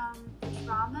comes from the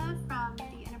trauma from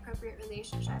the inappropriate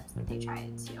relationships that they try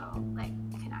to like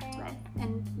connect with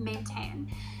and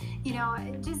maintain. You know,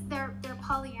 just their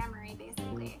polyamory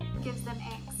basically gives them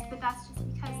angst, but that's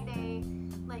just because they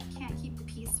like can't keep the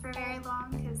peace for very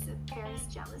long because of various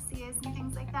jealousies and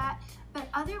things like that. But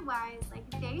otherwise, like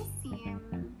they seem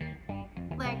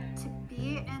like to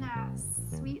be in a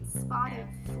sweet spot of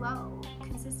flow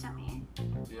consistently.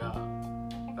 Yeah,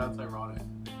 that's ironic.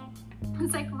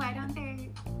 It's like, why don't they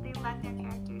let their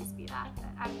characters be that? But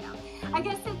I don't know. I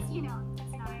guess it's, you know,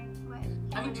 it's not what...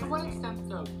 I mean, to what extent,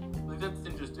 though? Like, that's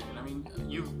interesting. And I mean,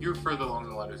 you're further along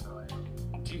the letters than I am.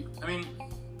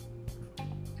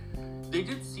 They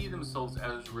did see themselves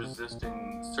as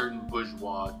resisting certain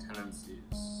bourgeois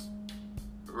tendencies,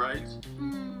 right?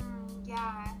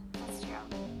 Yeah, that's true.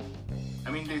 I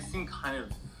mean, they seem kind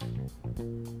of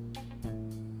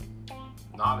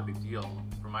not a big deal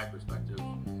from my perspective,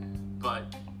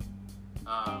 but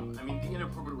I mean, the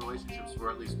inappropriate relationships were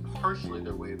at least partially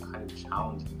their way of kind of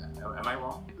challenging that. Am I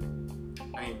wrong?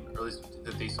 I mean, or at least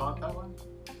that they saw it that way?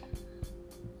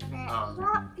 Right.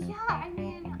 Well, yeah, I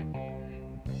mean,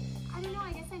 I don't know,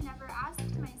 I guess I never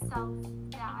asked myself myself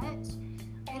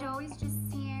that it always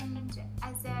just seemed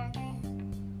as if,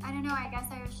 I don't know, I guess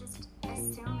I was just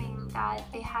assuming that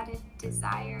they had a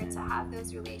desire to have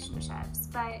those relationships,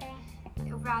 but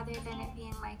rather than it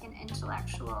being like an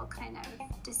intellectual kind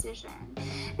of decision.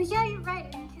 But yeah, you're right.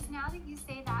 I mean, because now that you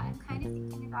say that, I'm kind of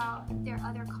thinking about their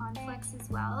other conflicts as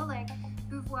well. Like,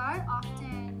 Beauvoir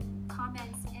often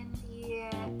comments in the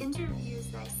interviews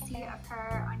that I see of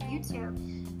her on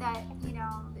YouTube that, you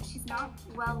know, that she's not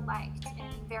well liked in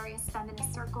various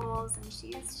feminist circles, and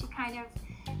she kind of,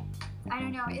 I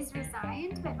don't know, is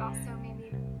resigned, but also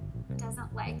maybe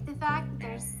doesn't like the fact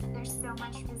that there's so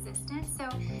much resistance. So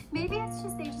maybe it's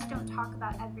just they just don't talk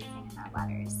about everything in their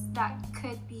letters. That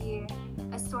could be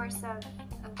a source of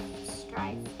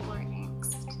strife or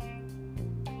angst.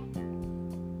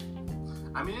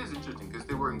 I mean, it is interesting because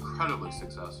they were incredibly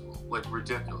successful, like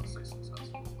ridiculously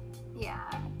successful. Yeah.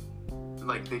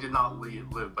 Like, they did not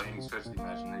live by any stretch of the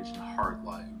imagination hard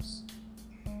lives.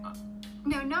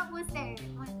 No, not once the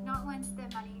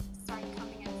money started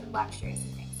coming in for lectures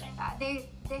and things like that. They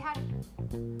had,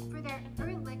 for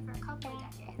a couple of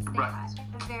decades, they Right. had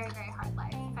a very, very hard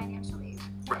life financially.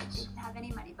 Right. They didn't have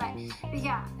any money, but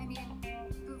yeah, I mean,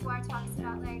 Beauvoir talks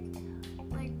about like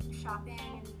shopping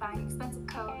and buying expensive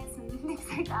coats and things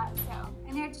like that. So,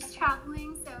 and they're just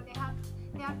traveling, so they have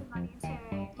the money to,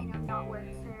 you know, not work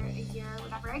for a year or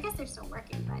whatever. I guess they're still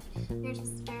working, but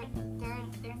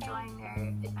they're enjoying their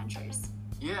adventures.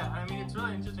 Yeah, I mean, it's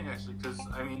really interesting actually, because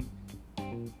I mean,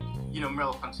 you know,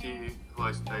 Merleau-Ponty, who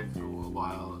I studied for a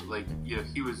while, like, you know,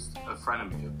 he was a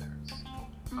frenemy of theirs.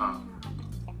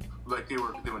 Like, they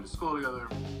went to school together,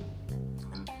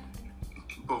 and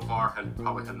Beauvoir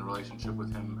probably had a relationship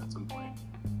with him at some point,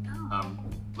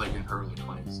 like in her early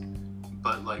 20s.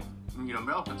 But like, you know,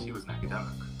 Merleau-Ponty was an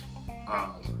academic,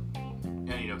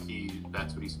 and you know,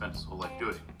 that's what he spent his whole life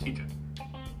doing, teaching,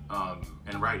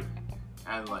 and writing,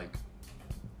 and like,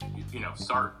 you know,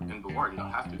 Sartre and Beauvoir, you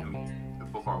don't have to. I mean,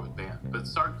 Beauvoir was banned, but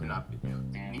Sartre did not, you know,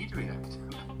 didn't need to be an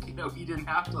academic. You know, he didn't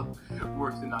have to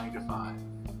work the 9 to 5,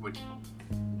 which,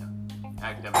 you know,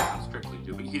 academics don't strictly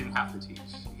do. But he didn't have to teach.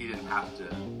 He didn't have to,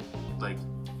 like,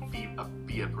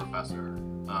 be a professor,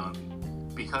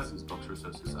 because his books were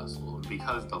so successful, and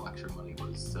because the lecture money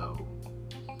was so.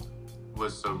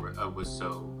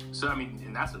 So I mean,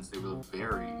 in that sense, they were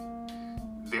very,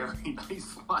 very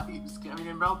nice lives. I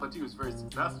mean, Merleau-Ponty was very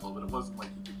successful, but it wasn't like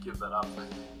you could give that up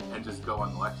and just go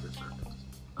on the lecture circuit.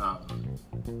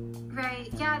 Right.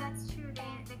 Yeah, that's true.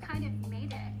 They kind of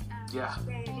made it. Yeah.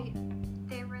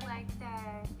 They were like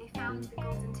they found the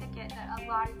golden ticket that a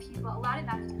lot of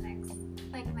academics,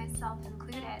 like myself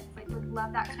included, like would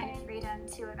love that kind of freedom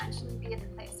to eventually be at the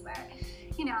place where,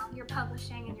 you know, you're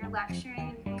publishing and you're lecturing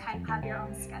and you can kind of have your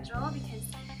own schedule, because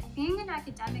being an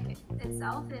academic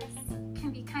itself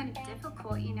can be kind of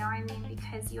difficult, you know, I mean,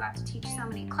 because you have to teach so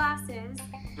many classes.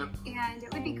 Yep. And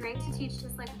it would be great to teach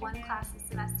just like one class a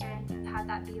semester and have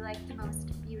that be like the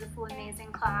most beautiful,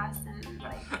 amazing class, and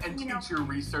like, and teach your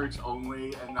research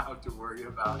only and not have to worry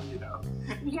about, you know,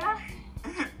 yeah,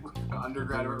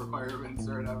 undergraduate requirements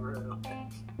or whatever.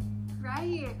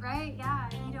 Right, yeah.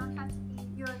 You don't have to be,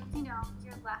 you're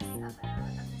less of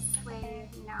a slave,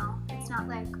 you know. It's not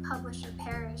like publish or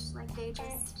perish, like they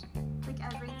just, like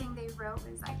everything they wrote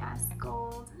was, I guess,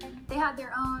 gold. And they had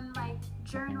their own, like,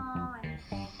 journal, and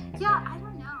yeah, I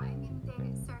don't know. I mean,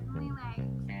 they certainly, like,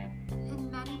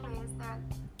 in many ways, their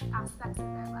aspects of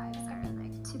their lives are,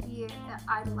 like, to be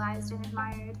idolized and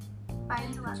admired by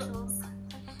intellectuals.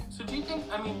 So do you think,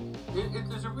 I mean,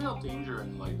 there's a real danger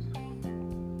in, like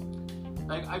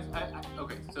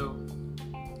okay, so,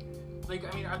 like,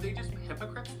 I mean, are they just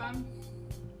hypocrites then?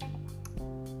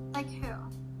 Like who?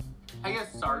 I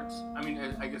guess Sartre. I mean,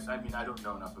 I don't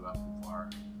know enough about Beauvoir.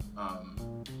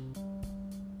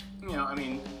 You know, I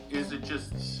mean, is it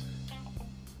just,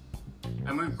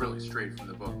 I moved really straight from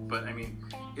the book, but I mean,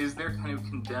 is there kind of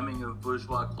condemning of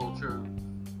bourgeois culture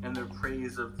and their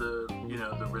praise of the, you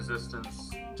know, the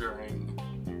resistance during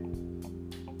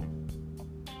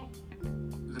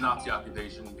the Nazi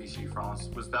occupation in Vichy France?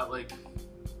 Was that like,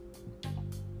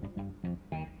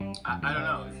 I don't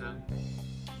know, is it?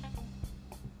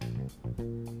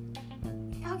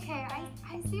 Okay,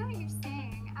 I see what you're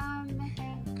saying.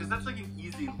 Because that's like an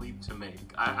easy leap to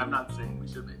make. I'm not saying we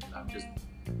should make it. I'm just,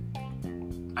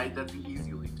 that's an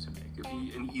easy leap to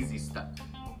make. An easy step.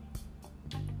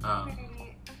 Right.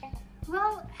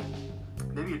 Well,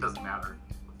 maybe it doesn't matter.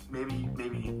 Maybe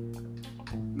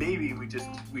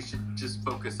we should just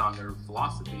focus on their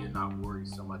philosophy and not worry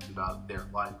so much about their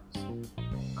lives.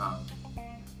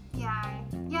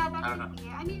 Yeah, that could be.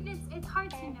 I mean, it's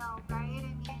hard to know, right? I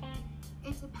mean,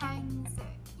 it depends,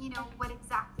 what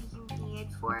exactly you need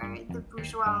for the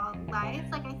bourgeois life.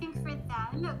 Like, I think for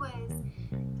them, it was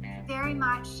very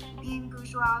much being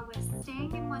bourgeois was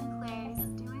staying in one place,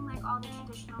 doing like all the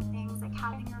traditional things, like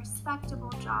having a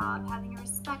respectable job, having a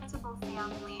respectable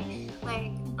family,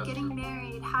 like getting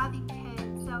married, having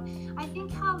kids. So I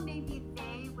think how maybe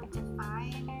they would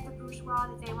define the bourgeois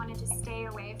that they wanted to stay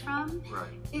away from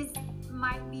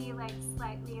might be like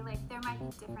slightly, like there might be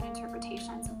different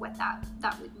interpretations of what that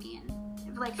would mean.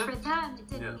 Like for them, it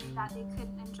didn't mean that they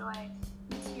couldn't enjoy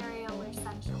material or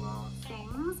sensual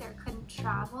things or couldn't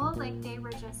travel. Like they were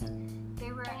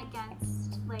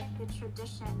against like the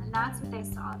tradition, and that's what they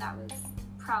saw that was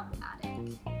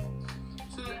problematic.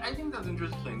 So I think that's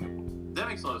interesting. That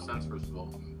makes a lot of sense. First of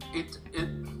all, it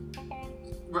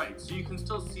right. So you can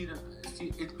still see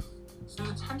it. So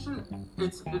the tension,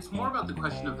 it's more about the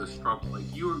question of the struggle.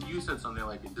 Like you said something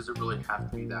like, does it really have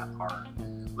to be that hard?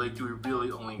 Like, do we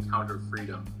really only encounter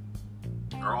freedom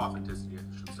or authenticity, I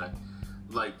should say?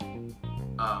 Like,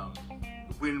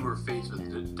 when we're faced with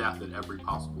the death at every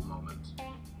possible moment,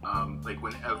 like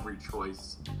when every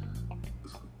choice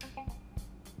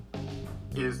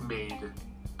is made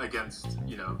against,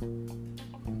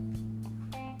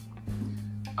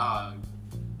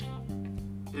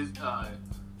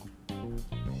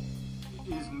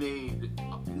 is made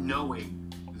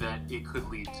knowing that it could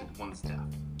lead to one's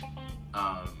death.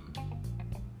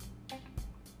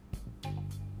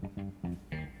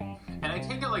 And I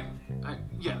take it like,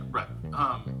 right.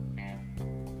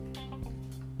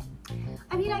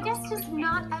 I mean, I guess just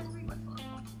not every.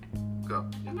 Go.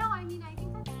 Yeah. No, I mean, I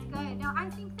think that's good. No, I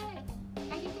think that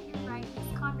you're right.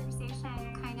 This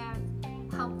conversation kind of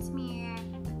helped me,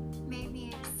 made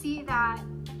me see that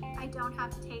I don't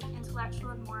have to take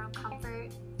intellectual and moral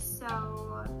comfort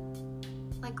so,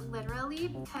 like, literally,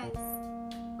 because,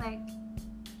 like,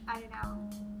 I don't know,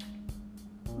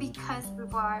 because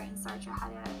Beauvoir and Sartre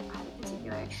had a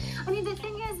particular. I mean, the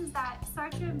thing is that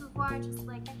Sartre and Beauvoir just,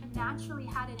 like, naturally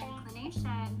had an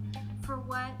inclination for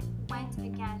what went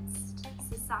against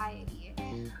society.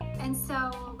 And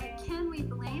so, like, can we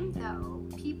blame, though,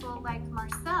 people like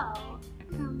Marcelle,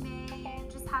 who may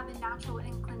just have a natural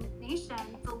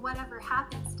inclination for whatever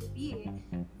happens to be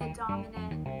the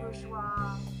dominant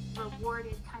bourgeois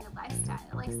rewarded kind of lifestyle?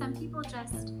 Like, some people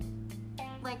just,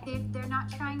 like, they're not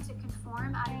trying to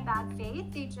conform out of bad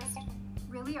faith. They just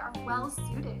really are well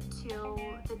suited to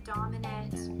the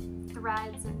dominant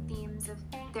threads and themes of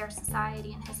their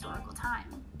society and historical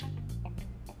time.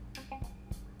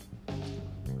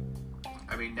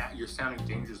 I mean, now you're sounding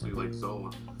dangerously like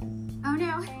Zola. Oh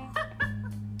no.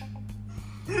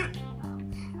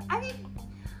 I mean,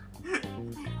 okay, I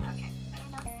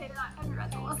don't know if to say that. I haven't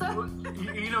read Zola, so. Well,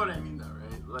 you know what I mean, though,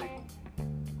 right? Like,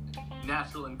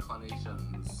 natural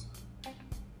inclinations.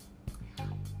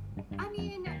 I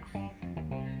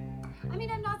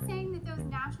mean, I'm not saying that those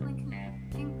natural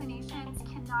inclinations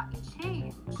cannot be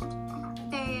changed.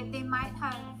 They might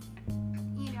have,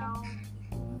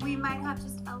 we might have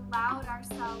just allowed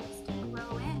ourselves to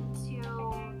grow into,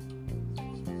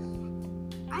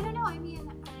 I don't know, I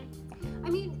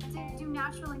mean, do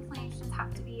natural inclinations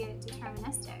have to be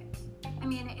deterministic? I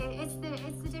mean, it's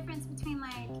the difference between,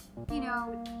 like,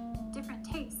 different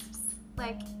tastes.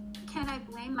 Like, can I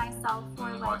blame myself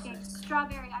for liking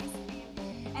strawberry ice cream?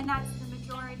 And that's the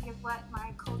majority of what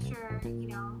my culture,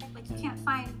 like, you can't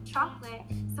find chocolate.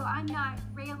 So I'm not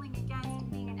railing against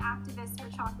being an activist for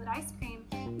chocolate ice cream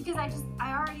because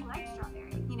I already like strawberry,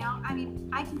 I mean,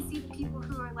 I can see the people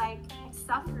who are, like,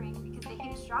 suffering because they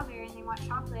hate strawberry and they want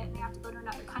chocolate and they have to go to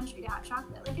another country to have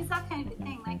chocolate. Like, it's that kind of a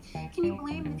thing. Like, can you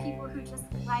blame the people who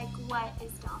just like what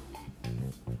is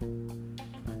dominant?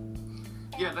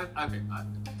 Yeah,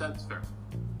 that's fair.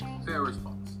 Fair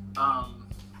response.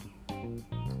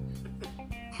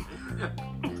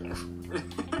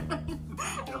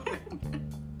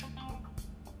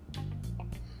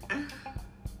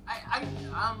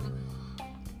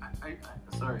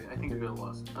 Sorry, I think I got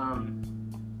lost.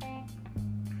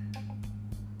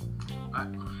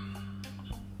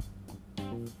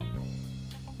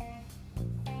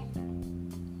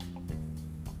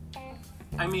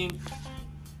 I mean,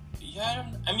 yeah,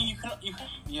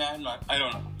 I'm not, I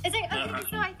don't know. It's like, okay,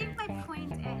 so I think my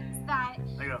point is that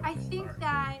I think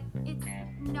that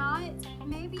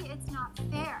maybe it's not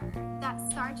fair that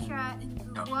Sartre and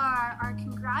Beauvoir are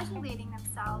congratulating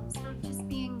themselves for just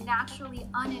being naturally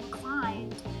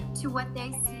uninclined to what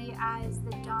they see as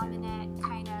the dominant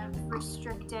kind of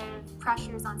restrictive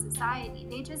pressures on society.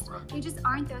 They just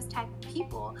aren't those type of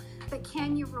people. But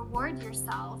can you reward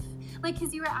yourself? Like,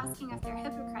 because you were asking if they're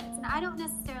hypocrites, and I don't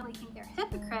necessarily think they're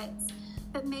hypocrites,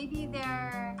 but maybe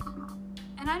they're,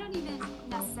 and I don't even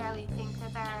necessarily think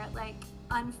that they're like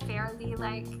unfairly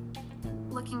like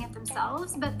looking at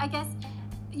themselves, but I guess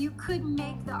you could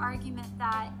make the argument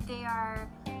that they are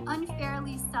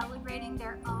unfairly celebrating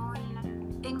their own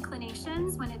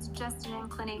inclinations when it's just an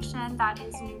inclination that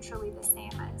is neutrally the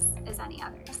same as any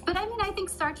others. But I mean, I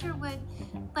think Sartre would,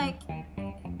 like,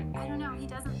 I don't know, he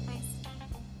doesn't place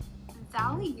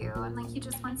value, and like he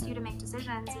just wants you to make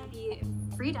decisions and be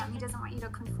freedom. He doesn't want you to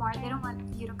conform. They don't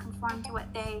want you to conform to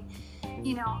what they,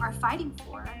 you know, are fighting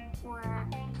for, or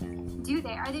do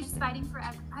they? Are they just fighting for?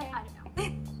 I don't know.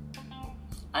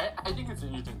 I think it's an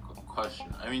interesting question.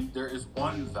 I mean, there is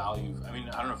one value. I mean,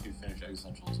 I don't know if you finished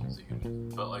Existentialism as a human,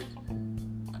 but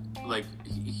like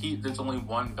he there's only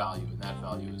one value, and that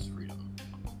value is freedom.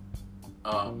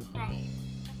 Right.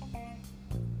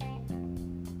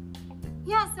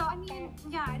 Yeah. So I mean,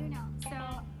 yeah, I don't know. So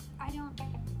I don't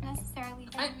necessarily.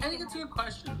 I think it's a good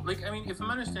question. Like, I mean, if I'm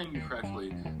understanding you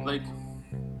correctly, like.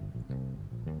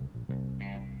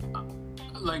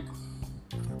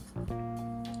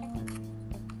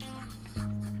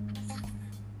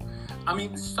 I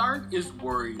mean, Sartre is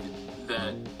worried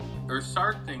that, or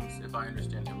Sartre thinks, if I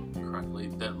understand him correctly,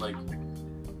 that like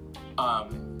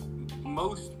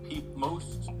most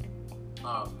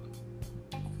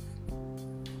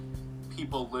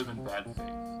people live in bad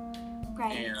faith,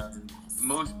 right? And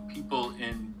most people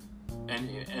in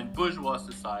bourgeois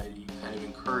society kind of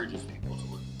encourages people to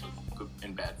live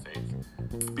in bad faith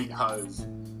because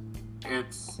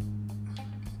it's,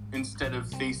 instead of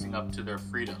facing up to their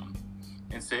freedom,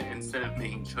 instead of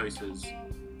making choices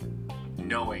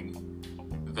knowing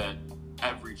that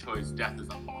every choice death is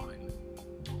on the line,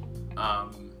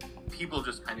 people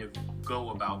just kind of go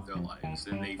about their lives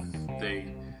and they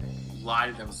lie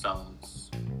to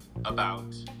themselves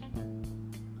about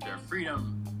their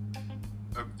freedom,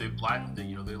 or they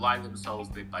lie to themselves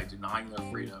by denying their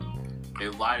freedom. They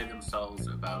lie to themselves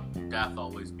about death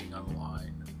always being on the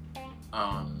line.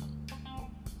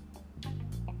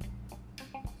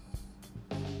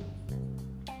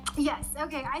 Yes,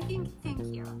 okay,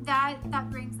 thank you. That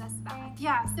brings us back.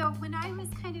 Yeah, so when I was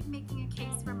kind of making a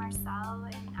case for Marcelle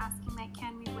and asking, like,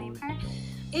 can we blame her?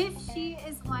 If she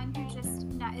is one who just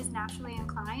is naturally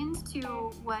inclined to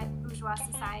what bourgeois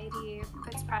society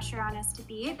puts pressure on us to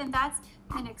be, then that's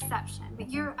an exception. But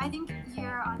I think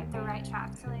you're on the right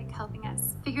track to, like, helping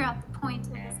us figure out the point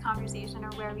of this conversation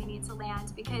or where we need to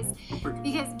land, because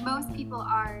most people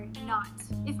are not.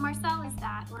 If Marcelle is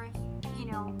that, or if, you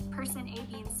know, person A,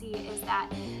 B, and C is that,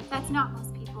 that's not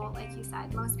most people. Like you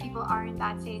said, most people are in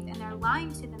bad faith and they're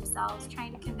lying to themselves,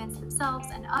 trying to convince themselves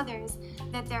and others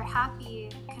that they're happy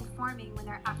conforming when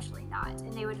they're actually not.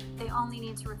 And they only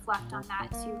need to reflect on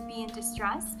that to be in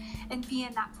distress and be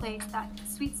in that place, that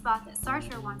sweet spot that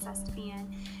Sartre wants us to be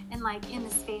in, and like in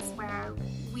the space where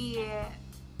we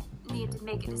need to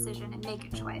make a decision and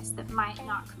make a choice that might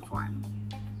not conform.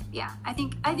 Yeah, I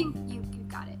think you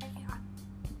got it.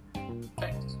 Yeah.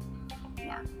 Thanks.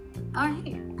 Yeah. All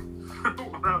right.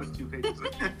 That was 2 pages.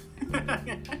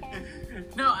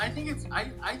 No, I think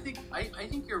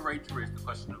you're right to raise the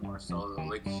question of Marcelle, though.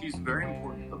 Like, she's very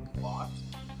important to the plot,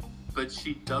 but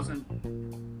she doesn't.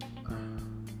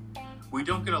 We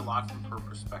don't get a lot from her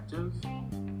perspective.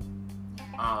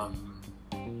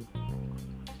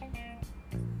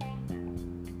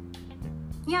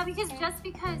 Yeah, because just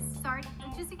because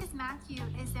Mathieu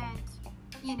isn't,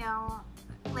 you know,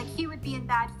 like, he would be in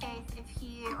bad faith if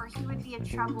he would be in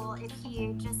trouble if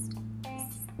he just,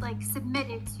 like,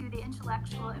 submitted to the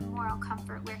intellectual and moral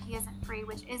comfort where he isn't free,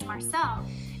 which is Marcelle.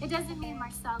 It doesn't mean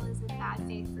Marcelle is in bad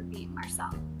faith for being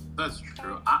Marcelle. That's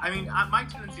true. I mean, my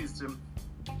tendency is to,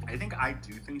 I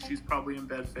do think she's probably in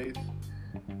bad faith.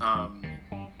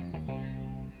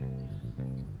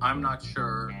 I'm not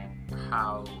sure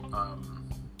how,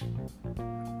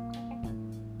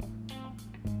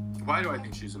 why do I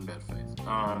think she's in bad faith?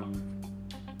 I'm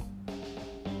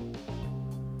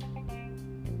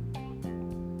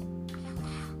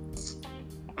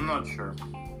not sure.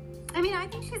 I mean, I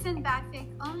think she's in bad faith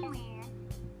only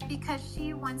because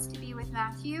she wants to be with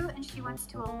Mathieu and she wants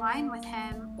to align with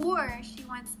him, or she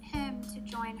wants him to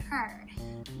join her.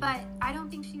 But I don't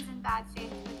think she's in bad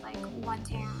faith with, like,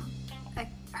 wanting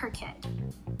her kid.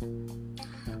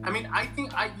 I mean, that I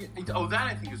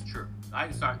think is true.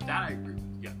 That I agree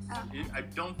with, yes. Oh. I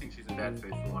don't think she's in bad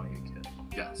faith for wanting a kid.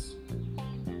 Yes.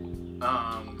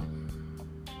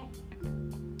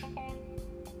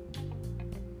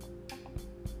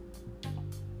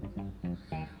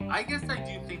 I guess I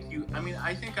do think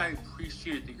I think I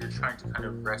appreciate that you're trying to kind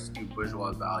of rescue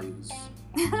bourgeois values.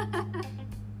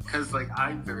 Because, like,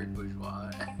 I'm very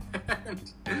bourgeois,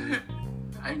 and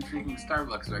I'm drinking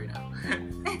Starbucks right now.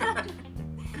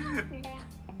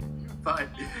 But,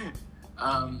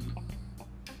 I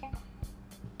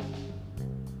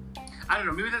don't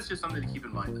know, maybe that's just something to keep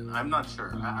in mind then. I'm not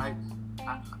sure. I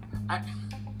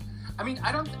mean,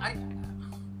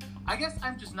 I guess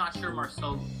I'm just not sure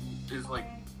Marcelle is, like,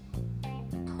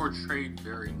 portrayed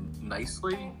very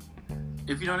nicely,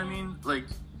 if you know what I mean. Like,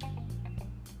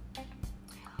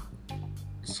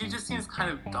 she just seems kind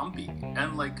of dumpy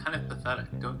and, like, kind of pathetic.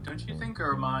 Don't you think,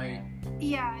 or am I?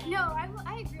 Yeah, no,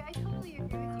 I agree. I totally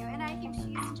agree with you. And I think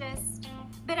she's just,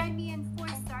 but I mean, for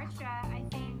Sartre, I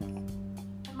think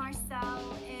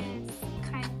Marcelle is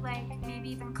kind of like maybe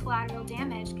even collateral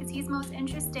damage, because he's most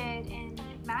interested in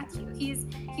Mathieu.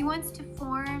 He wants to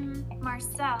form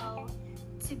Marcelle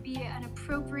to be an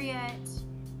appropriate,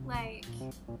 like,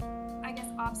 I guess,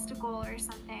 obstacle or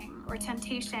something, or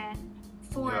temptation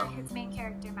for his main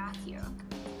character, Mathieu.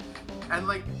 And,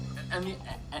 like, I mean,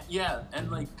 yeah,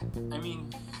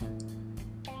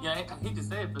 I hate to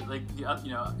say it, but, like, you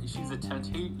know, she's a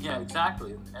temptation. Yeah,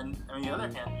 exactly. And on the other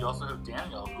hand, you also have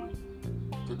Daniel, who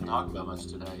we didn't talk about much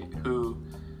today, who,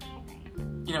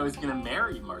 you know, is going to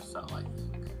marry Marcelle, I think.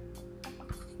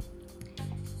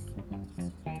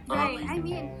 Right. I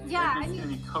mean, yeah. Like, he's going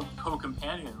to be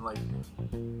co-companion. Like,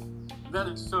 that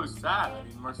is so sad. I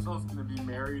mean, Marcelle's going to be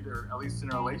married, or at least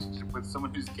in a relationship with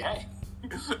someone who's gay,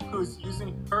 who's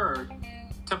using her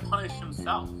to punish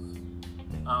himself.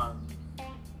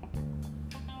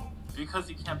 Because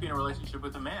he can't be in a relationship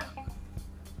with a man.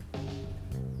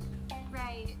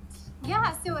 Right.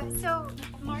 Yeah, so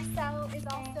Marcelle is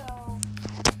also,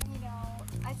 you know,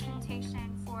 a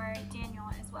temptation for Daniel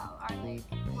as well, our, like,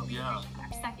 what we think our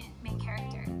second main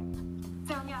character.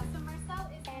 So yeah, so Marcelle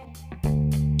is